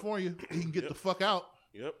California. He can get the fuck out.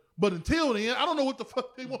 Yep. But until then, I don't know what the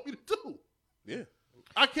fuck they want me to do. Yeah.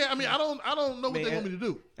 I can't. I mean, I don't know what they want me to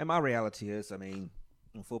do. And my reality is, I mean,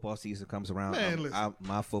 when football season comes around,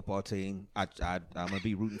 my football team, I'm gonna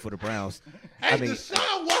be rooting for the Browns. Hey,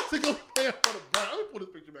 Deshaun Watson gonna play for the Browns.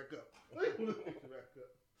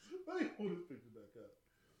 Let me pull this picture back up.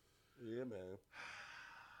 Yeah, man.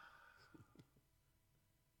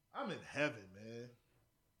 I'm in heaven, man.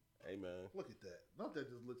 Hey, man. Look at that. Don't that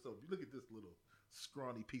just look so? Look at this little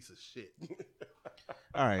scrawny piece of shit.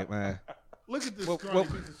 All right, man. Look at this scrawny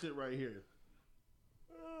piece of shit right here.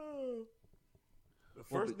 The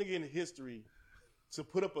first nigga in history to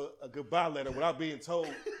put up a goodbye letter without being told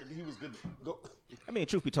that he was good to go. I mean,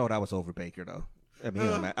 truth be told, I was over Baker, though. I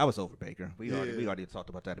mean, I was over Baker. We already talked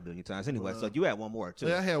about that a million times. Anyway, so you had one more, too.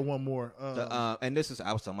 Yeah, I had one more. And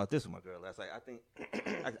I was talking about this with my girl last night. I think,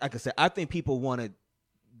 I think people want to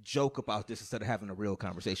joke about this instead of having a real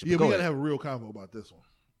conversation. Yeah, we got to have a real convo about this one.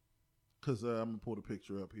 Because I'm going to pull the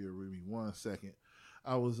picture up here with me 1 second.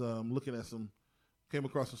 I was looking at came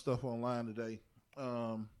across some stuff online today.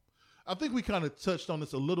 I think we kind of touched on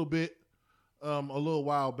this a little bit a little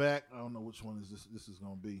while back. I don't know which one this is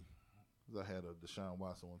going to be. I had a Deshaun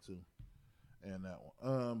Watson one too, and that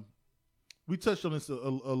one. We touched on this a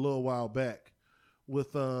little while back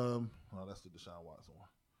with that's the Deshaun Watson one.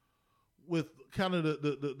 With kind of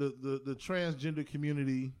the transgender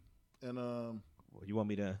community and you want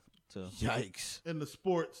me to yikes in the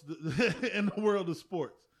sports in the world of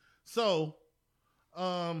sports. So,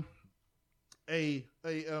 a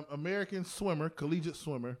American swimmer, collegiate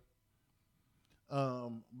swimmer,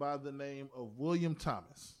 by the name of William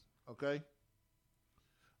Thomas. Okay.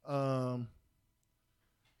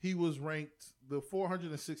 he was ranked the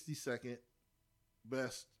 462nd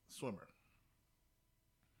best swimmer.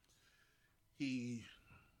 He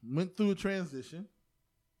went through a transition,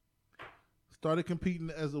 started competing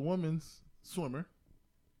as a women's swimmer,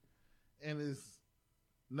 and is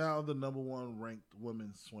now the number 1 ranked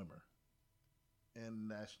women's swimmer and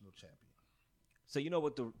national champion. So you know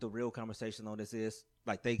what the real conversation on this is?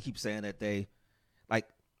 Like, they keep saying that the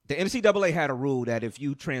NCAA had a rule that if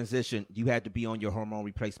you transition, you had to be on your hormone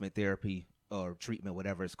replacement therapy or treatment,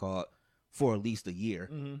 whatever it's called, for at least a year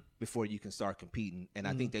before you can start competing. And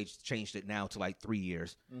I think they changed it now to like 3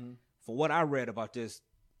 years. From what I read about this,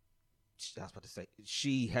 I was about to say,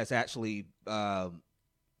 she has actually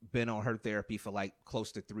been on her therapy for like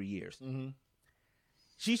close to 3 years.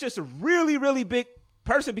 She's just a really, really big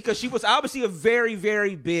person because she was obviously a very,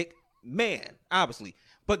 very big man, obviously.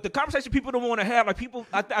 But the conversation people don't want to have, like people,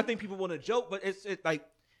 I think people want to joke, but it's like,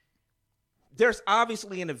 there's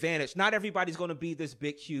obviously an advantage. Not everybody's going to be this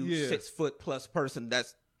big, huge 6 foot plus person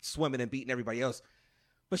that's swimming and beating everybody else.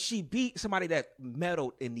 But she beat somebody that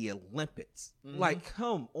medaled in the Olympics. Like,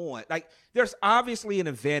 come on. Like, there's obviously an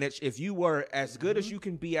advantage. If you were as good as you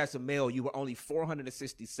can be as a male, you were only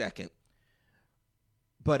 462nd.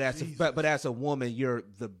 But as a woman, you're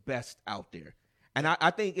the best out there. And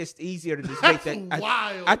I think it's easier to just make that.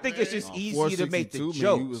 Wild, I think it's just easier to make the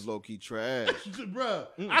joke. He was low key trash, bruh.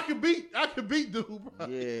 I could beat dude, bro.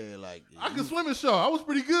 Yeah, like I could swim in shore. I was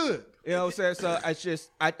pretty good. You know what I'm saying? So it's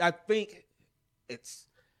just I think it's.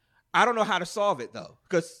 I don't know how to solve it though,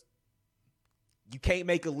 because you can't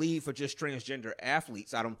make a league for just transgender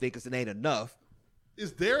athletes. I don't think it ain't enough.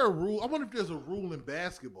 Is there a rule? I wonder if there's a rule in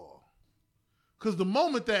basketball. Because the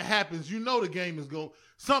moment that happens, you know the game is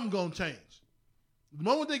something gonna change. The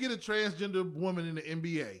moment they get a transgender woman in the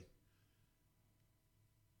WNBA,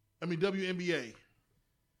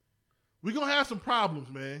 we're going to have some problems,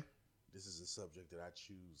 man. This is a subject that I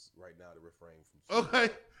choose right now to refrain from. Okay.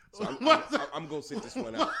 So I'm going to sit this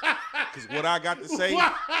one out. Because what I got to say,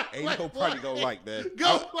 ain't nobody going to like, man.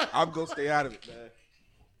 I'm going to stay out of it, man.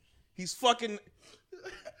 He's fucking...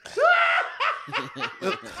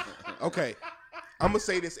 Okay. I'm going to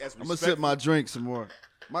say this as respectful. I'm going to sip my drink some more.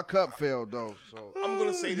 My cup failed though, so I'm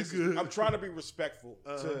gonna say this. I'm trying to be respectful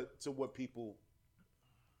to what people,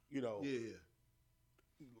 whatever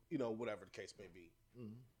the case may be.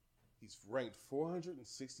 He's ranked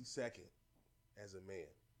 462nd as a man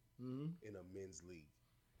in a men's league.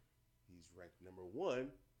 He's ranked number 1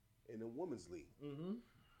 in the women's league.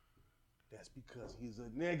 That's because he's a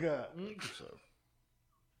nigga.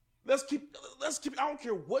 Let's keep. I don't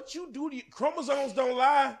care what you do. Chromosomes don't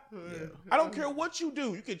lie. Yeah. I don't care what you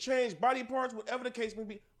do. You can change body parts, whatever the case may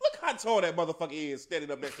be. Look how tall that motherfucker is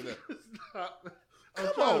standing up next to them.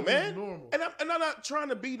 Come on, man. And I'm not trying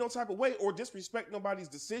to be no type of way or disrespect nobody's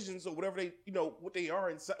decisions or whatever they, what they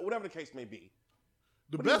are, whatever the case may be.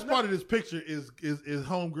 The best part of this picture is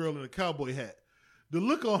homegirl in a cowboy hat. The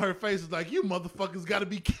look on her face is like, you motherfuckers got to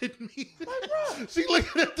be kidding me. Like, bro. She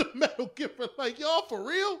looking at the medal giver like, y'all for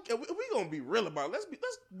real? Yeah, we going to be real about it. Let's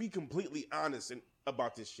be completely honest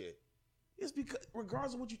about this shit. It's because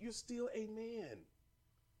regardless of what you're still a man.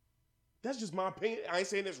 That's just my opinion. I ain't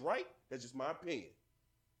saying it's right. That's just my opinion.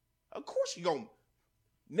 Of course you're going to,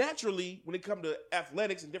 naturally, when it comes to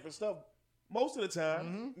athletics and different stuff, most of the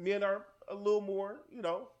time, men are a little more,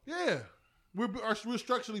 Yeah. We're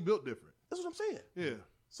structurally built different. That's what I'm saying. Yeah.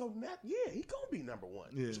 So he gonna be number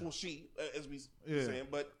 1. Yeah. Well, she, as we saying,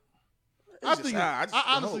 but I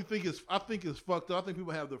honestly think it's fucked up. I think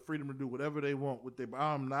people have the freedom to do whatever they want with their.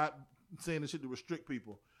 I'm not saying this shit to restrict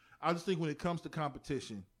people. I just think when it comes to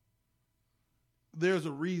competition, there's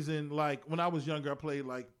a reason. Like when I was younger, I played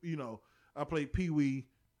I played peewee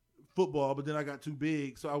football, but then I got too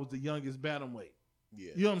big, so I was the youngest bantamweight.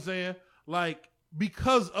 Yeah. You know what I'm saying? Like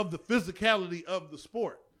because of the physicality of the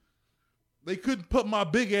sport. They couldn't put my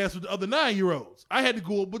big ass with the other 9-year-olds. I had to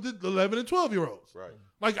go up with the 11 and 12-year-olds. Right.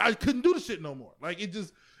 Like I couldn't do the shit no more. Like it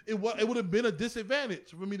would have been a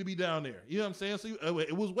disadvantage for me to be down there. You know what I'm saying? So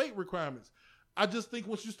it was weight requirements. I just think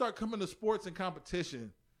once you start coming to sports and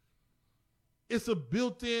competition, it's a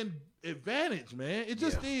built-in advantage, man. It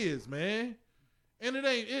just is, man. And it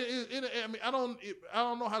ain't. I mean, I don't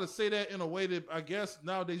know how to say that in a way that I guess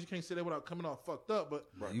nowadays you can't say that without coming off fucked up. But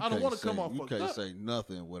I don't want to come off fucked up. You can't say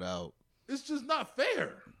nothing without. It's just not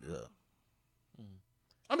fair. Yeah.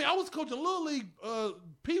 I mean, I was coaching Little League,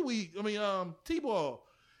 T-ball,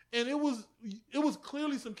 and it was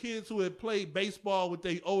clearly some kids who had played baseball with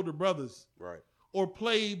their older brothers, right, or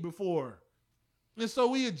played before, and so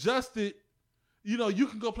we adjusted. You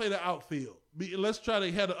can go play the outfield. let's try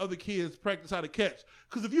to have the other kids practice how to catch.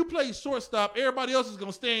 Because if you play shortstop, everybody else is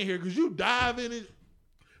going to stand here because you dive in it,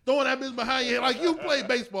 throwing that bitch behind your head like you played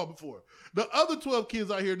baseball before. The other 12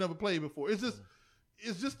 kids out here never played before. It's just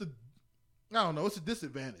I don't know. It's a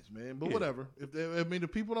disadvantage, man. But whatever.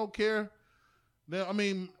 If people don't care,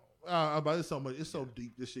 then about it's so much. It's so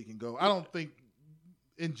deep this shit can go. I don't think,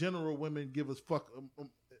 in general, women give a fuck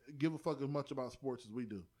as much about sports as we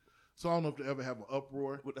do. So I don't know if they ever have an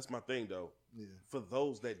uproar. Well, that's my thing, though. Yeah. For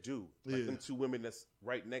those that do, like them two women that's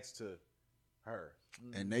right next to her,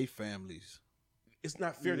 and they families, it's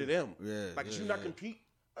not fair to them. Yeah, like you not compete.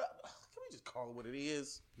 Can we just call it what it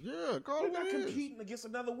is? Yeah, call You're it what not it is. competing against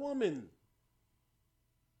another woman.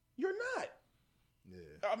 You're not.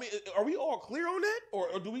 Yeah. I mean, are we all clear on that,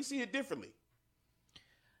 or do we see it differently?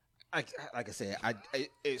 Like I said,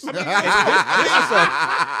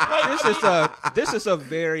 this is a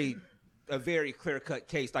very clear cut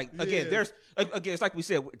case. Like again, it's like we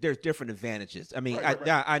said, there's different advantages. I mean, right.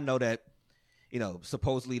 I know that,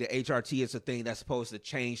 supposedly the HRT is a thing that's supposed to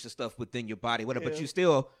change the stuff within your body, whatever. But you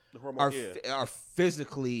still are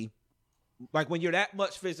physically, like when you're that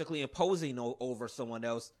much physically imposing over someone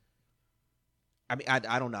else. I mean,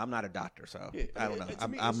 I don't know. I'm not a doctor, so I don't know.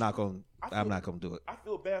 I'm not going to do it. I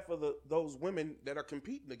feel bad for those women that are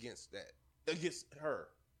competing against her.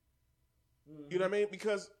 Mm-hmm. You know what I mean?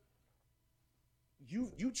 Because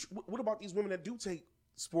what about these women that do take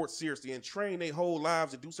sports seriously and train their whole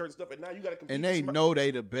lives to do certain stuff, and now you got to compete. And they know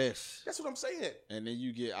they the best. That's what I'm saying. And then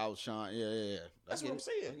you get outshined. Yeah. That's what I'm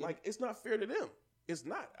saying. Like, it's not fair to them. It's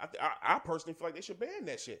not. I personally feel like they should ban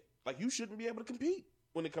that shit. Like, you shouldn't be able to compete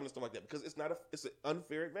when it comes to stuff like that, because it's an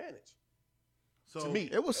unfair advantage. So to me,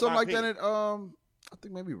 it was something like that. I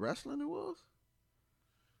think maybe wrestling. It was.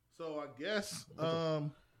 So I guess a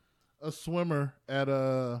swimmer at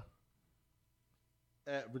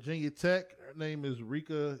Virginia Tech. Her name is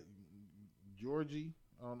Rika Georgie.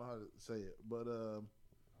 I don't know how to say it, but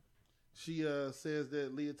she says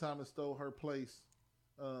that Leah Thomas stole her place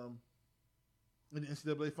in the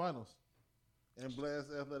NCAA finals. And blast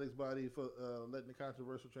athletics body for letting the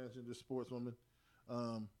controversial transgender sportswoman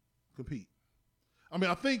compete. I mean,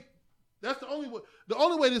 I think that's the only way. The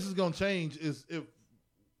only way this is going to change is if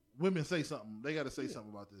women say something. They got to say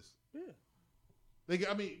something about this. Yeah.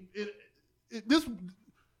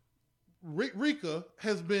 Rika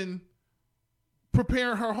has been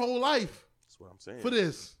preparing her whole life. That's what I'm saying. For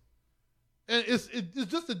this, and it's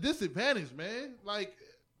just a disadvantage, man. Like.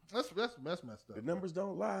 That's messed up. The numbers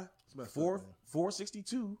don't lie.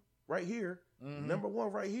 462 right here. Mm-hmm. Number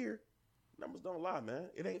one right here. Numbers don't lie, man.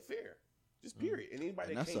 It ain't fair. Just period. And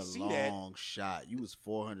anybody that can't see that. That's a long shot. You was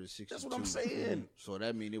 462. That's what I'm saying. So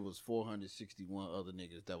that means it was 461 other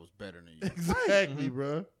niggas that was better than you. Exactly,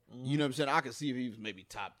 bro. You know what I'm saying? I could see if he was maybe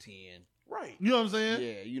top 10. Right. You know what I'm saying?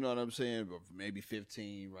 Yeah, you know what I'm saying? But maybe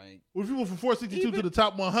 15, right? Well, if you went from 462 to the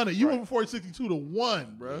top 100, you went from 462 to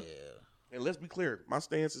 1, bro. Yeah. And let's be clear, my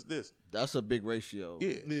stance is this. That's a big ratio.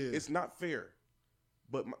 Yeah. It's not fair.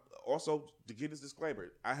 But also, to give this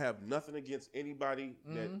disclaimer, I have nothing against anybody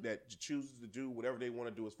that chooses to do whatever they want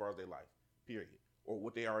to do as far as their life, period. Or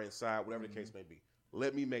what they are inside, whatever the case may be.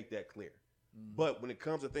 Let me make that clear. But when it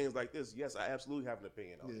comes to things like this, yes, I absolutely have an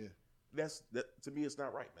opinion on it. That to me, it's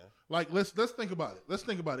not right, man. Like, let's think about it. Let's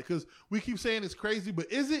think about it, because we keep saying it's crazy, but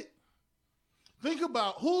is it? Think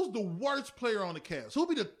about who's the worst player on the Cavs. Who'll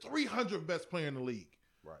be the 300th best player in the league?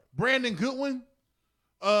 Right. Brandon Goodwin,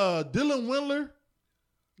 Dylan Windler.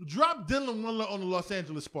 Drop Dylan Windler on the Los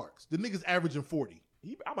Angeles Sparks. The nigga's averaging 40.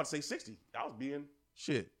 I'm about to say 60. I was being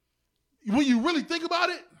shit. When you really think about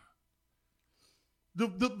it, the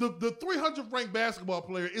 300th ranked basketball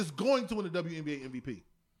player is going to win the WNBA MVP.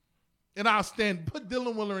 And I'll put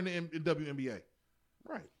Dylan Windler in the WNBA.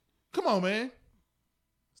 Right. Come on, man.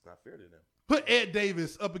 It's not fair to them. Put Ed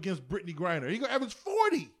Davis up against Brittany Griner. He gonna average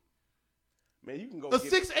 40. Man, you can go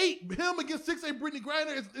 6'8". Him against 6'8" Brittany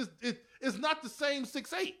Griner is not the same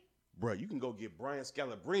 6'8". Bro, you can go get Brian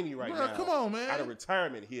Scalabrine right now. Come on, man. Out of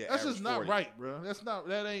retirement here. That's just not 40. right, bro.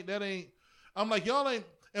 That ain't. I'm like, y'all ain't.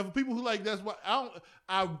 And for people who like, that's why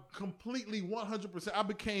I completely 100%. I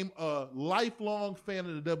became a lifelong fan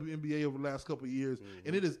of the WNBA over the last couple of years,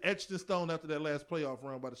 and it is etched in stone after that last playoff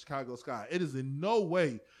run by the Chicago Sky. It is in no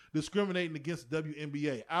way discriminating against the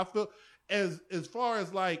WNBA. I feel as far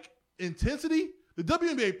as like intensity, the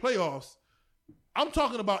WNBA playoffs, I'm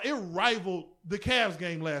talking about, it rivaled the Cavs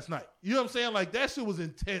game last night. You know what I'm saying? Like, that shit was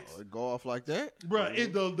intense. It go off like that? Bro,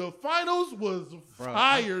 the finals was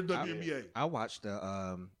fire WNBA. I watched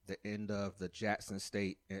the end of the Jackson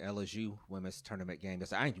State and LSU women's tournament game.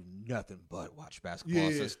 I ain't do nothing but watch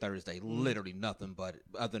basketball since Thursday. Literally nothing but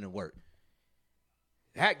other than work.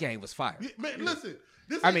 That game was fire. Yeah, man, listen.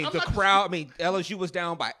 The crowd. LSU was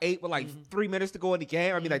down by 8 with like 3 minutes to go in the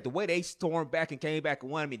game. Like the way they stormed back and came back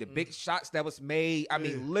and won. The big shots that was made.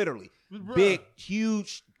 Literally big,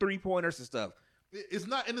 huge 3-pointers and stuff. It's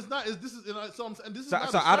not. This is not a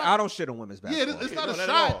shot. I don't shit on women's basketball. Yeah, it's not a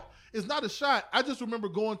shot. It's not a shot. I just remember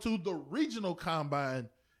going to the regional combine,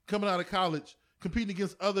 coming out of college, competing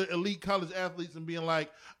against other elite college athletes, and being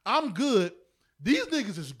like, "I'm good. These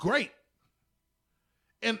niggas is great."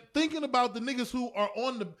 And thinking about the niggas who are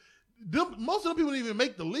on most of the people didn't even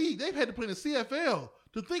make the league. They've had to play in the CFL.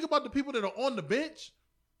 To think about the people that are on the bench,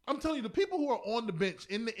 I'm telling you, the people who are on the bench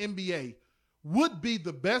in the NBA would be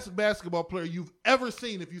the best basketball player you've ever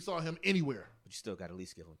seen if you saw him anywhere. But you still got to at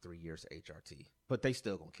least give him 3 years of HRT. But they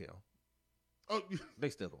still gonna kill. Oh,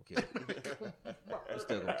 they still gonna kill. They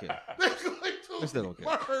still gonna kill. They still gonna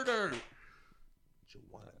kill. Murder.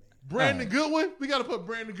 Joanna Man. Goodwin. We got to put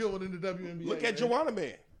Brandon Goodwin in the WNBA. Look at Joanna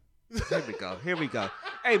Man. Here we go.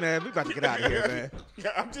 Hey, man, we about to get out of here, man.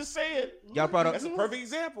 Yeah, I'm just saying. Y'all brought up. That's a perfect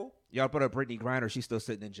example. Y'all brought up Brittany Griner. She's still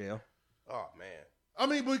sitting in jail. Oh, man.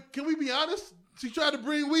 But can we be honest? She tried to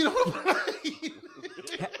bring weed on the plane.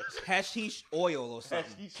 Hashish oil or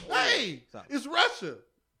something. Hey, it's Russia.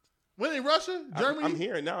 When in Russia? Germany? I'm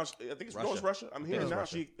hearing now. I think it's Russia. I'm hearing now.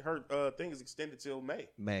 Her thing is extended till May.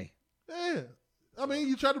 Yeah.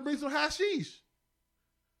 You try to bring some hashish.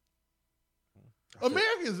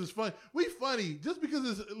 Americans is funny. We funny. Just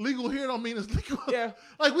because it's legal here don't mean it's legal. Yeah.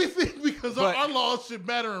 Like we think because our laws should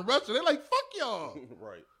matter in Russia. They're like, fuck y'all.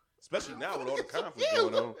 Right. Especially now with all the conflict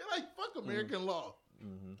going on. They're like, fuck American law.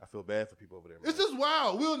 Mm-hmm. I feel bad for people over there. Man. It's just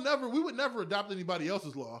wild. We would never adopt anybody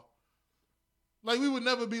else's law. Like we would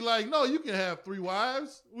never be like, no, you can have 3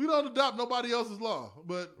 wives. We don't adopt nobody else's law.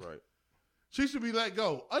 But she should be let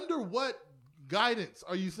go. Under what guidance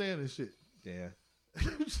are you saying this shit? Yeah.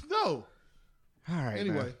 No. All right.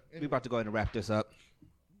 Anyway, we about to go ahead and wrap this up.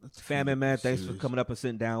 Famine, man, thanks for coming up and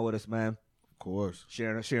sitting down with us, man. Of course.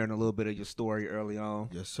 Sharing a little bit of your story early on.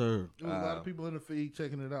 Yes, sir. There was a lot of people in the feed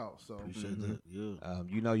checking it out. So appreciate that.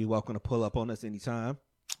 Yeah. You're welcome to pull up on us anytime.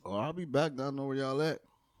 Oh, I'll be back. I know where y'all at.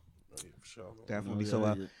 Yeah, for sure. Definitely.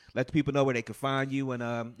 Let the people know where they can find you and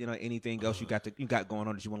anything else you got going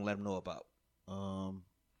on that you want to let them know about.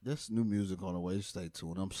 There's new music on the way. Stay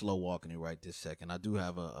tuned. I'm slow walking it right this second. I do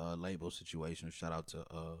have a label situation. Shout out to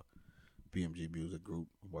BMG Music Group.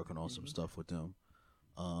 I'm working on some stuff with them.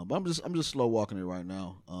 But I'm just slow walking it right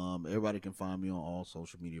now. Everybody can find me on all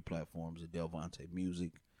social media platforms at Delvonte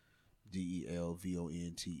Music,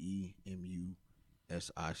 DELVONTE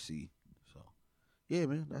MUSIC. So yeah,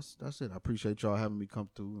 man, that's it. I appreciate y'all having me come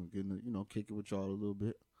through and getting kick it with y'all a little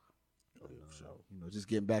bit. Just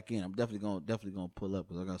getting back in. I'm definitely gonna pull up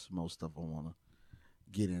because I got some more stuff I want to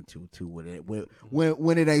get into too with it.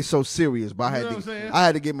 When it ain't so serious, but I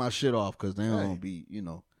had to get my shit off because they don't be,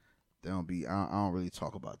 I don't really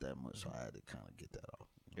talk about that much, so I had to kind of get that off.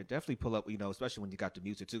 Yeah, definitely pull up, especially when you got the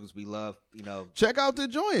music too, because we love, Check out the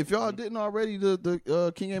joint if y'all didn't already.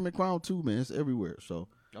 The King A. Crown 2, man, it's everywhere. So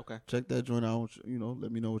okay, check that joint out.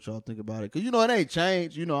 Let me know what y'all think about it, because it ain't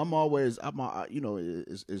changed. As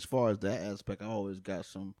far as that aspect, I always got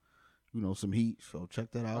some, some heat. So check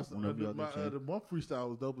that out whenever y'all get the one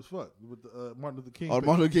freestyle was dope as fuck with the Martin Luther King. Oh,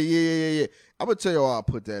 Martin Luther King, yeah. I'm gonna tell y'all, I'll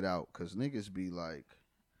put that out because niggas be like,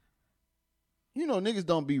 niggas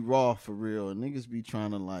don't be raw for real. And niggas be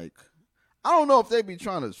trying to I don't know if they be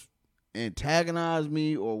trying to antagonize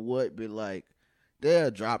me or what, but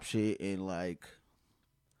they'll drop shit and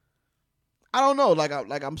I don't know,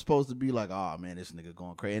 I'm supposed to be oh man, this nigga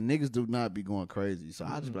going crazy. And niggas do not be going crazy. So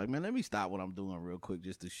I just be like, man, let me stop what I'm doing real quick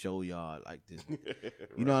just to show y'all this.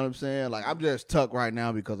 You know what I'm saying? I'm just tucked right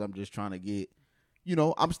now because I'm just trying to get,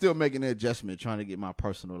 I'm still making an adjustment, trying to get my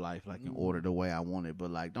personal life in order the way I want it.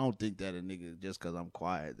 But don't think that a nigga just because I'm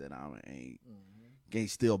quiet that I can't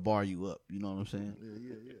still bar you up. You know what I'm saying?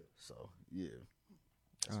 Yeah. So yeah,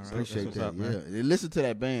 appreciate that. Yeah, and listen to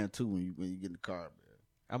that band too when you get in the car, man.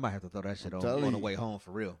 I might have to throw that shit on the way home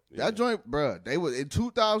for real. That joint, bruh, they was in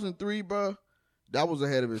 2003, bruh. That was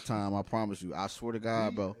ahead of its time. I promise you. I swear to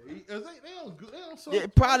God, bro.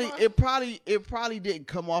 It probably didn't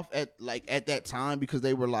come off at that time because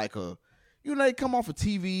they were they come off of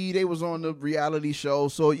TV. They was on the reality show,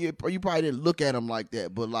 so you probably didn't look at them like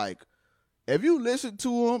that. But if you listen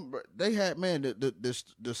to them, they had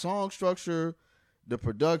the song structure, the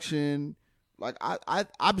production.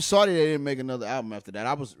 I'm sorry they didn't make another album after that.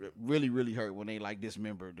 I was really, really hurt when they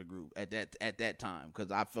dismembered the group at that time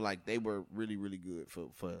because I feel like they were really, really good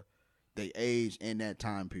for their age and that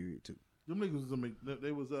time period too. Them niggas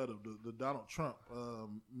they was the Donald Trump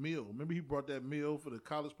meal. Remember he brought that meal for the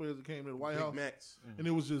college players that came to the White House? Max. And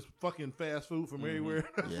it was just fucking fast food from everywhere.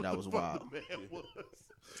 Yeah, that was wild.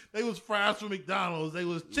 They was fries from McDonald's. They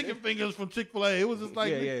was chicken fingers from Chick-fil-A. It was just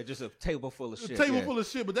like just a table full of shit. Full of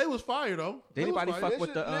shit, but they was fire though. Did anybody fuck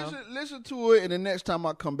with listen to it, and the next time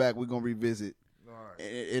I come back, we're gonna revisit. All right.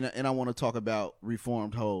 And I want to talk about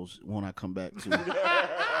reformed hoes when I come back too.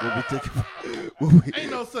 Ain't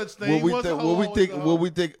no such thing. What we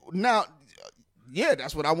think now? Yeah,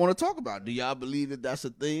 that's what I want to talk about. Do y'all believe that that's a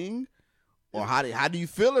thing, or how do you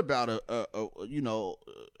feel about a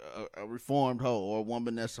reformed hoe or a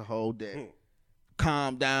woman that's a hoe that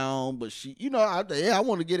calmed down, but she, I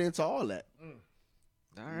want to get into all that.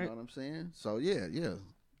 All right, you know what I'm saying? So yeah,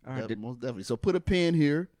 all right, most definitely. So put a pin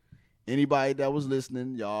here. Anybody that was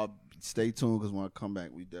listening, y'all stay tuned because when I come back,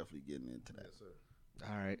 we definitely getting into that. Yes, sir.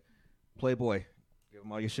 All right, Playboy, give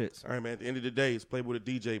them all your shits. All right, man. At the end of the day, it's Playboy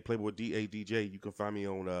the DJ, Playboy DADJ. You can find me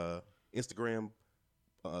on Instagram,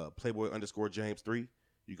 Playboy_James3.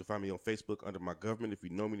 You can find me on Facebook under my government. If you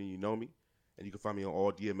know me, then you know me. And you can find me on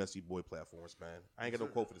all DMSC Boy platforms, man. I ain't got no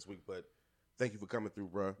quote for this week, but thank you for coming through,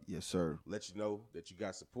 bro. Yes, sir. Let you know that you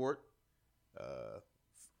got support.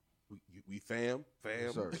 We fam.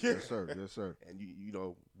 Yes, sir. Yes, sir. Yes, sir. And you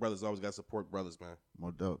know, brothers always got to support brothers, man.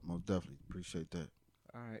 Most definitely. Appreciate that.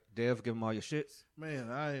 All right, Dev, give them all your shits. Man,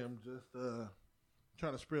 I am just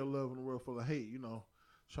trying to spread love in a world full of hate.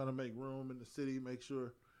 Trying to make room in the city, make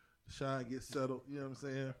sure Shine gets settled. You know what I'm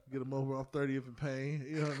saying? Get them over off 30th and Payne.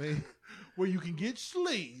 You know what I mean? Where you can get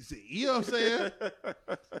sleazy. You know what I'm saying?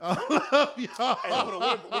 I love y'all.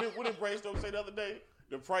 Hey, what did Brainstorm say the other day?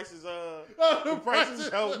 The prices,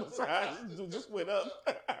 just went up.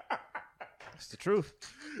 That's the truth.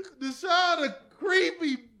 Deshaun a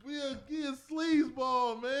creepy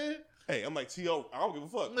sleazeball, man. Hey, I'm like T.O. I don't give a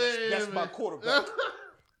fuck. Man, that's my quarterback.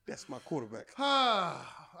 That's my quarterback.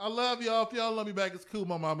 I love y'all. If y'all love me back, it's cool.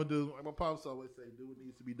 My mama do. My pops always say, do what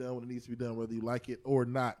needs to be done when it needs to be done, whether you like it or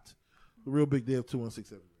not. The Real Big Dev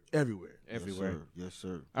 216 everywhere. Yes,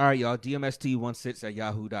 sir. All right, y'all.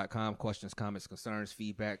 DMST16@yahoo.com. Questions, comments, concerns,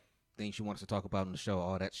 feedback, things you want us to talk about on the show,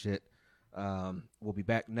 all that shit. We'll be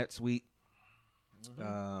back next week.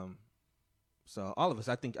 So all of us,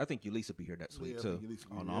 I think Ulysses will be here next week too.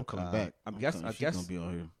 Oh no, I'm coming back. I guess gonna be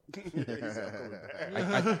on here.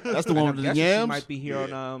 That's the one with the yams. She might be here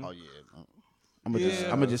on. Oh yeah. I'm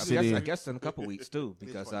gonna just sit in. I guess in a couple weeks too,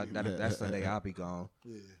 because that Sunday I'll be gone.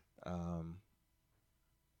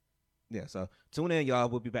 Yeah. So tune in, y'all.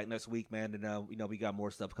 We'll be back next week, man. And we got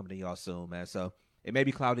more stuff coming to y'all soon, man. So it may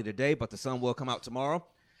be cloudy today, but the sun will come out tomorrow.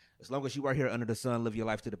 As long as you are here under the sun, live your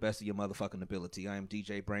life to the best of your motherfucking ability. I am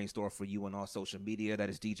DJ Brainstorm for you on all social media. That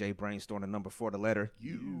is DJ Brainstorm, the number 4, the letter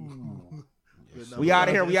U. Yes. We out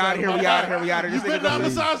of here. You better not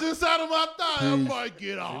massage inside of my thigh. I might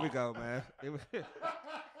get off. Here we go, man.